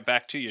snaking right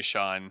back to you,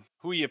 Sean.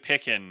 Who are you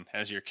picking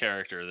as your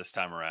character this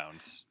time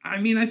around? I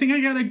mean, I think I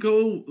gotta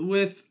go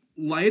with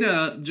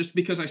Lyta just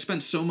because I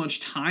spent so much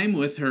time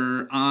with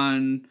her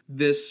on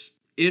this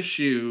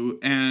issue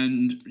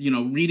and,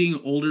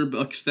 reading older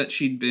books that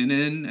she'd been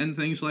in and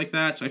things like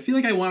that. So I feel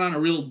like I went on a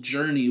real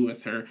journey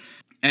with her.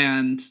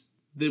 And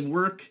the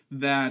work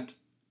that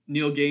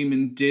Neil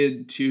Gaiman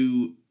did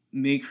to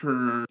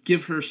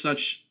give her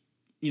such,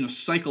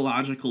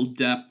 psychological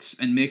depths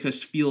and make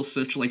us feel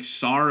such like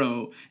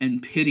sorrow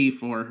and pity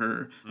for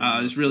her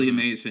is really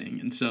amazing.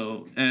 And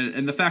so,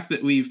 and the fact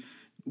that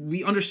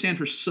we understand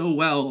her so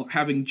well,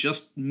 having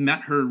just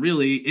met her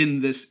really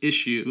in this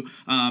issue.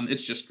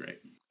 It's just great.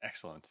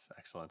 Excellent.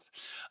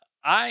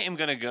 I'm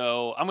going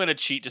to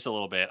cheat just a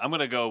little bit. I'm going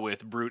to go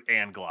with Brute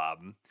and Glob.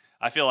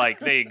 I feel like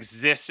they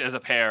exist as a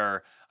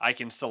pair. I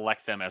can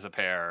select them as a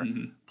pair.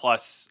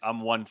 Plus,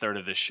 I'm 1/3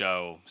 of this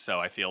show, so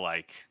I feel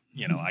like,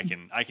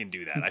 I can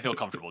do that. I feel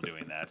comfortable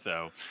doing that.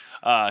 So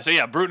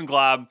yeah, Brute and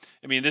Glob.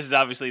 I mean, this is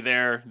obviously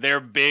their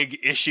big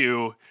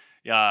issue.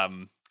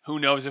 Who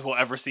knows if we'll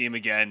ever see him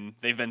again?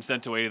 They've been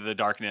sent away to the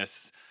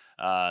darkness.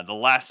 The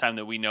last time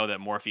that we know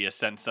that Morpheus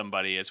sent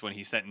somebody is when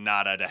he sent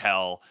Nada to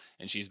hell,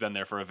 and she's been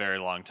there for a very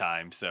long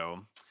time.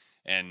 So,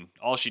 and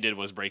all she did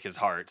was break his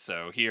heart.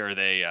 So here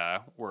they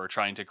were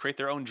trying to create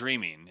their own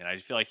dreaming, and I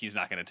feel like he's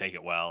not going to take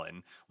it well,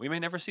 and we may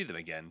never see them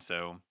again.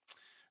 So,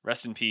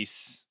 rest in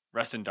peace,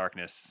 rest in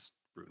darkness,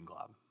 Brute and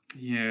Glob.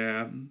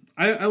 Yeah,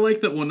 I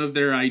like that one of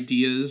their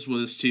ideas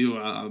was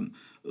to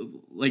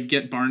like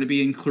get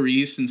Barnaby and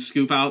Clarice and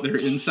scoop out their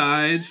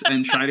insides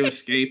and try to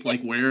escape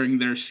like wearing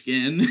their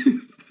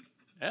skin.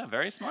 Yeah,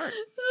 very smart.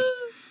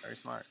 Very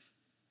smart.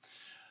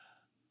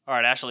 All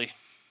right, Ashley,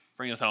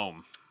 bring us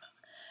home.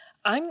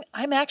 I'm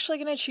actually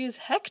gonna choose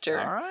Hector.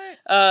 All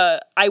right.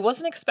 I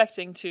wasn't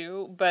expecting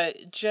to,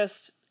 but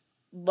just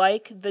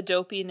like the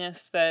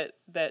dopiness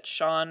that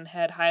Sean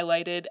had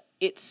highlighted,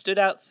 it stood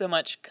out so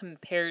much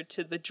compared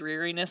to the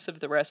dreariness of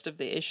the rest of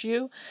the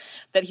issue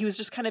that he was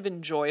just kind of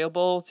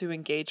enjoyable to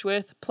engage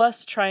with.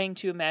 Plus, trying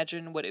to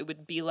imagine what it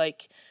would be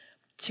like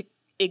to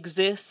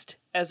exist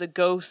as a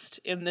ghost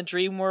in the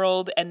dream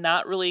world and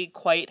not really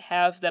quite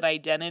have that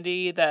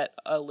identity that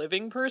a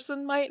living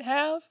person might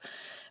have,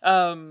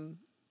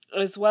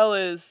 as well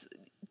as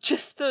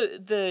just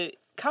the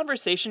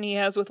conversation he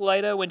has with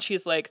Lyta when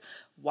she's like,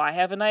 why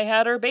haven't I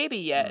had her baby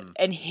yet?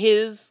 And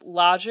his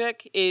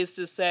logic is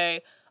to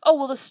say, oh,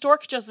 well, the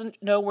stork doesn't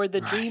know where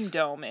the dream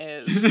dome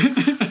is.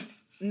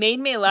 Made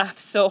me laugh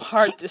so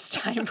hard this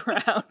time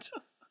around.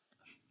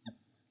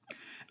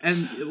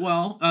 And,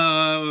 well,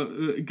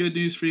 good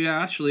news for you,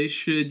 Ashley.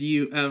 Should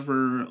you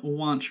ever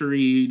want to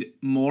read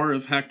more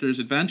of Hector's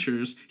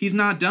adventures, he's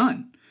not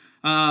done.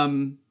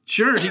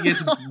 Sure, he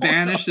gets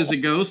banished as a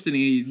ghost and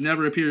he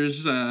never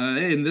appears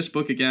in this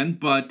book again,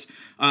 but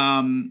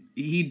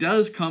he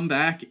does come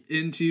back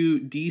into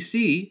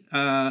DC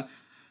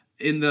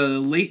in the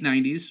late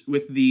 90s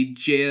with the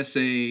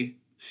JSA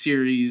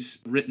series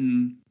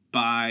written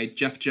by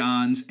Jeff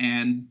Johns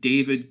and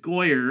David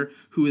Goyer,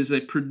 who is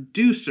a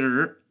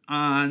producer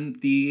on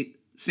the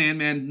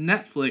Sandman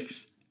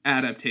Netflix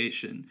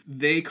adaptation.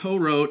 They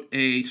co-wrote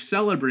a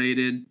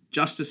celebrated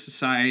Justice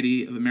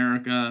Society of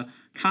America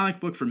comic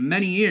book for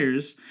many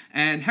years,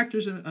 and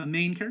Hector's a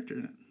main character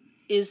in it.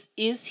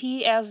 Is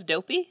he as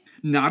dopey?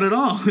 Not at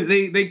all.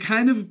 They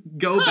kind of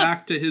go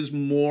back to his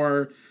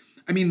more...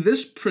 I mean,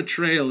 this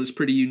portrayal is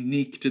pretty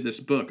unique to this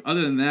book.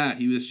 Other than that,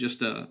 he was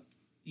just a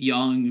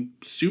young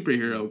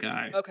superhero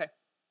guy. Okay.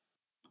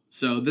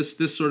 So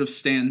this sort of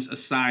stands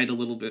aside a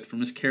little bit from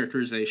his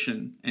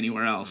characterization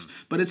anywhere else.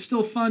 But it's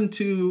still fun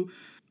to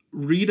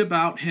read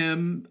about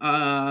him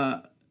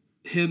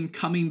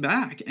coming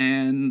back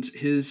and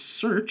his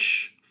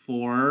search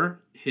for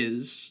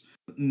his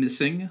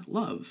missing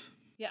love.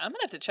 Yeah, I'm going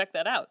to have to check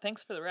that out.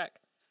 Thanks for the rec.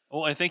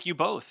 Oh, and thank you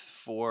both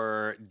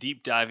for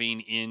deep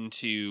diving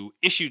into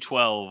issue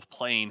 12,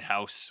 Playing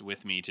House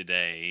with me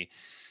today.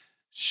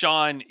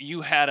 Sean, you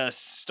had us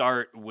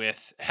start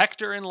with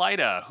Hector and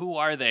Lyta. Who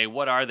are they?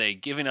 What are they?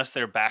 Giving us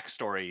their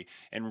backstory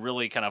and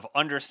really kind of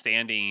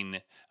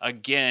understanding,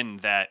 again,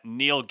 that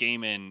Neil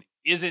Gaiman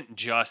isn't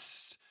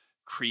just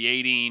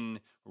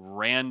creating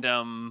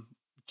random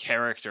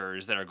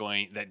characters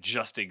that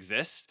just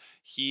exist.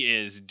 He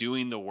is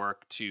doing the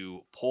work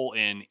to pull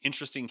in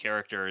interesting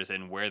characters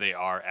and where they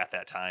are at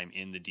that time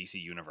in the DC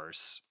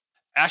universe.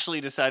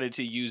 Ashley decided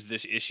to use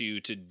this issue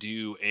to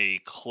do a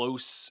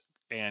close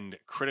and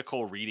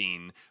critical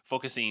reading,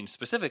 focusing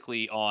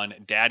specifically on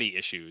daddy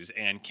issues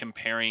and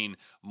comparing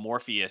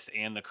Morpheus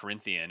and the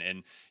Corinthian.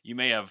 And you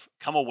may have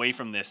come away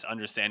from this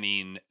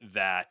understanding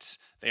that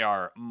they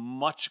are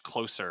much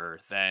closer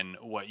than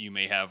what you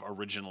may have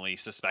originally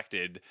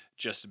suspected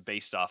just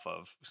based off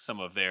of some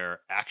of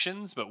their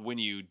actions. But when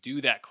you do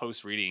that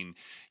close reading,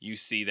 you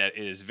see that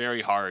it is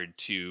very hard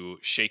to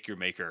shake your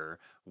maker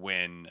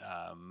when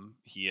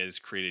he has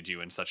created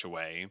you in such a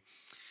way.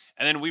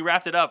 And then we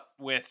wrapped it up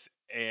with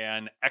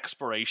an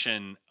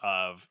exploration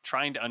of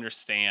trying to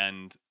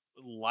understand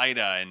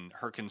Lyta and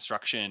her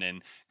construction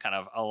and kind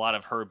of a lot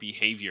of her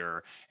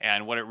behavior.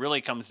 And what it really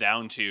comes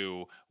down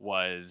to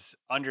was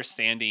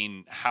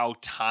understanding how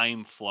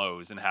time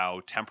flows and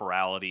how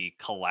temporality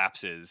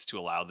collapses to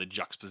allow the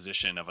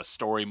juxtaposition of a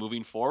story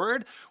moving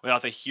forward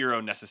without the hero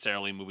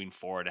necessarily moving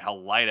forward, and how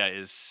Lyta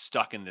is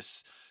stuck in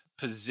this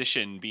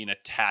position being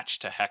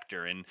attached to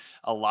Hector. And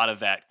a lot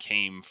of that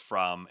came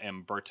from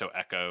Umberto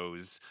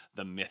Eco's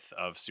The Myth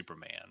of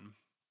Superman.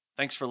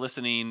 Thanks for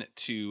listening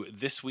to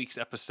this week's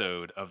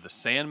episode of The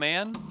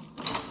Sandman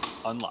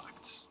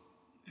Unlocked.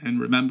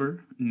 And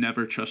remember,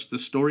 never trust the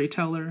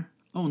storyteller,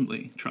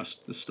 only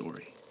trust the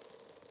story.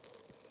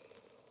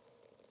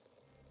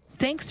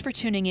 Thanks for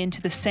tuning in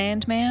to The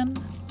Sandman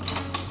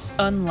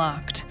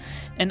Unlocked,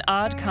 an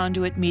Odd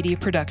Conduit Media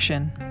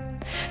production.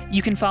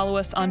 You can follow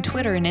us on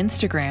Twitter and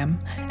Instagram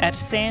at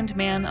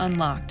Sandman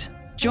Unlocked.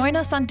 Join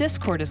us on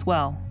Discord as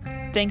well.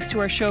 Thanks to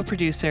our show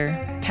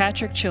producer,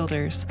 Patrick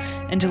Childers,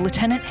 and to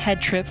Lieutenant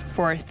Headtrip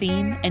for our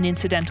theme and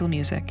incidental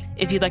music.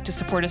 If you'd like to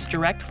support us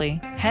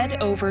directly,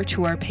 head over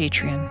to our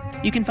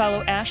Patreon. You can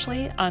follow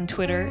Ashley on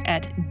Twitter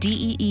at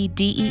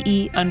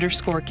DEEDEE_K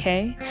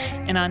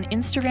and on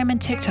Instagram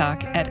and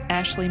TikTok at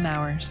Ashley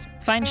Mowers.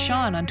 Find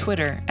Sean on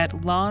Twitter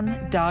at Lon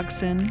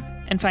Dogson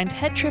and find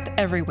Headtrip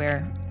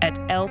everywhere at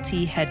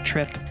LT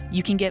Headtrip.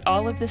 You can get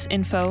all of this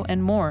info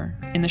and more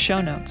in the show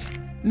notes.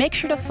 Make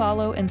sure to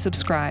follow and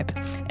subscribe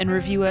and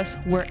review us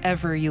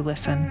wherever you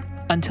listen.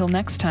 Until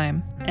next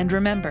time, and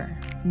remember,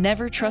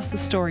 never trust the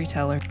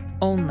storyteller,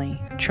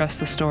 only trust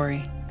the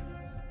story.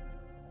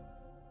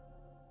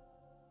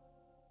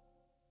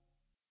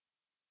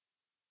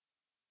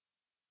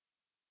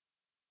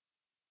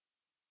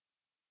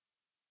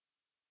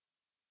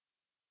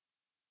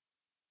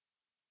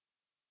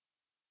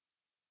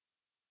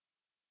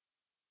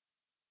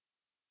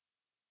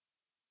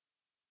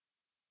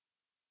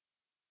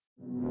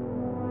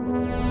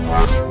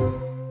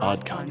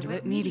 Odd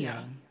Conduit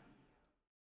Media.